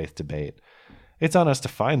disagreement, good faith debate. It's on us to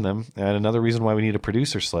find them. And another reason why we need a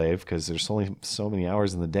producer slave, because there's only so many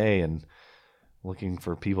hours in the day, and looking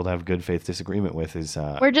for people to have good faith disagreement with is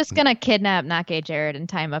we're just gonna kidnap Not Gay Jared and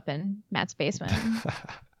tie him up in Matt's basement.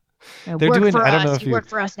 They're doing. I don't know if you work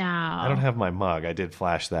for us now. I don't have my mug. I did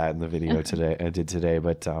flash that in the video today. I did today,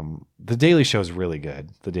 but the Daily Show is really good.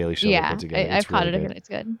 The Daily Show they put together. I've caught really it. It's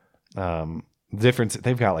good. Difference.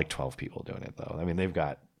 They've got like 12 people doing it though. I mean, they've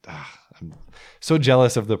got. I'm so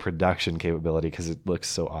jealous of the production capability because it looks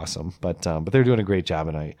so awesome. But they're doing a great job,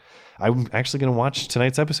 and I'm actually going to watch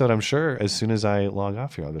tonight's episode. I'm sure as soon as I log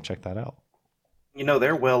off here, I'll go check that out. You know,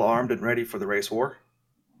 they're well armed and ready for the race war.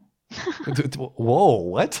 Whoa!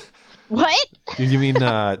 What? What? You mean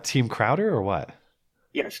Team Crowder or what?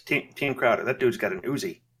 Yes, Team Crowder. That dude's got an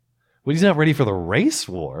Uzi. Well, he's not ready for the race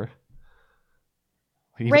war.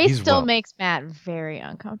 Race still makes Matt very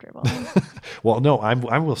uncomfortable. Well, no,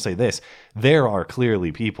 I will say this. There are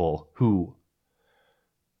clearly people who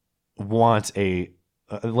want a...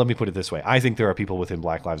 let me put it this way. I think there are people within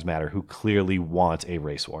Black Lives Matter who clearly want a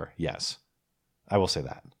race war. Yes. I will say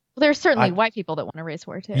that. Well, there's certainly white people that want a race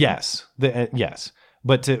war too. Yes. Yes.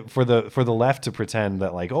 But for the left to pretend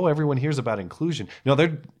that like, oh, everyone hears about inclusion. No,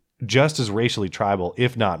 they're just as racially tribal,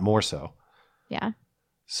 if not more so. Yeah.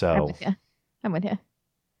 So... I'm with you.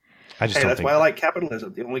 That's why I like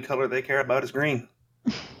capitalism. The only color they care about is green.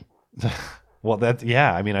 Well,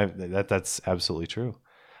 I mean, that's absolutely true.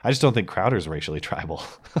 I just don't think Crowder's racially tribal.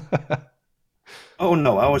 Oh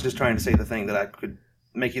no, I was just trying to say the thing that I could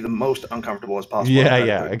make you the most uncomfortable as possible. Yeah,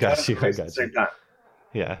 I got you. At the same time.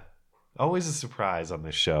 Yeah, always a surprise on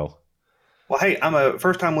this show. Well, hey, I'm a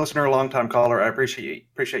first-time listener, long-time caller. I appreciate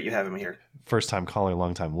you having me here. First-time caller,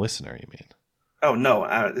 long-time listener. You mean? Oh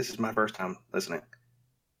no, this is my first time listening.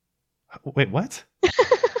 Wait, what?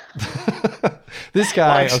 This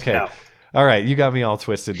guy. Okay. No. All right, you got me all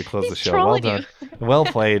twisted to close the show. Well done. Well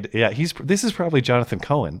played. Yeah, this is probably Jonathan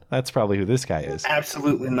Cohen. That's probably who this guy is.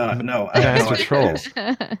 Absolutely not. No. Master Troll.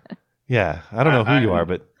 Yeah, I don't know who you are,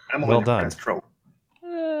 but well done. Troll.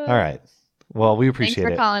 All right. Well, we appreciate it.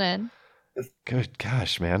 Thanks for calling in. Good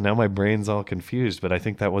gosh, man. Now my brain's all confused, but I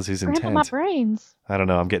think that was his intent. My brains. I don't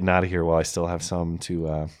know. I'm getting out of here while I still have some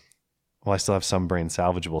brain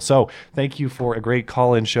salvageable. So thank you for a great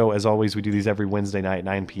call-in show. As always, we do these every Wednesday night,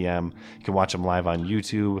 9 p.m. You can watch them live on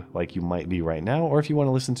YouTube like you might be right now, or if you want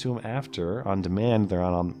to listen to them after on demand, they're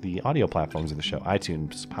on the audio platforms of the show,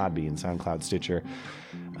 iTunes, Podbean, SoundCloud, Stitcher.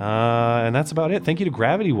 And that's about it. Thank you to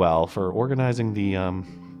Gravity Well for organizing the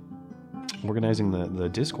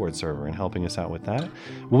Discord server and helping us out with that.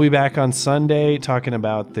 We'll be back on Sunday talking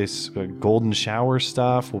about this golden shower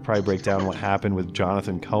stuff. We'll probably break down what happened with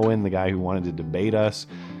Jonathan Cohen, the guy who wanted to debate us.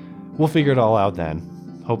 We'll figure it all out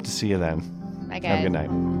then. Hope to see you then. Bye, guys. Have a good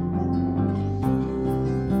night.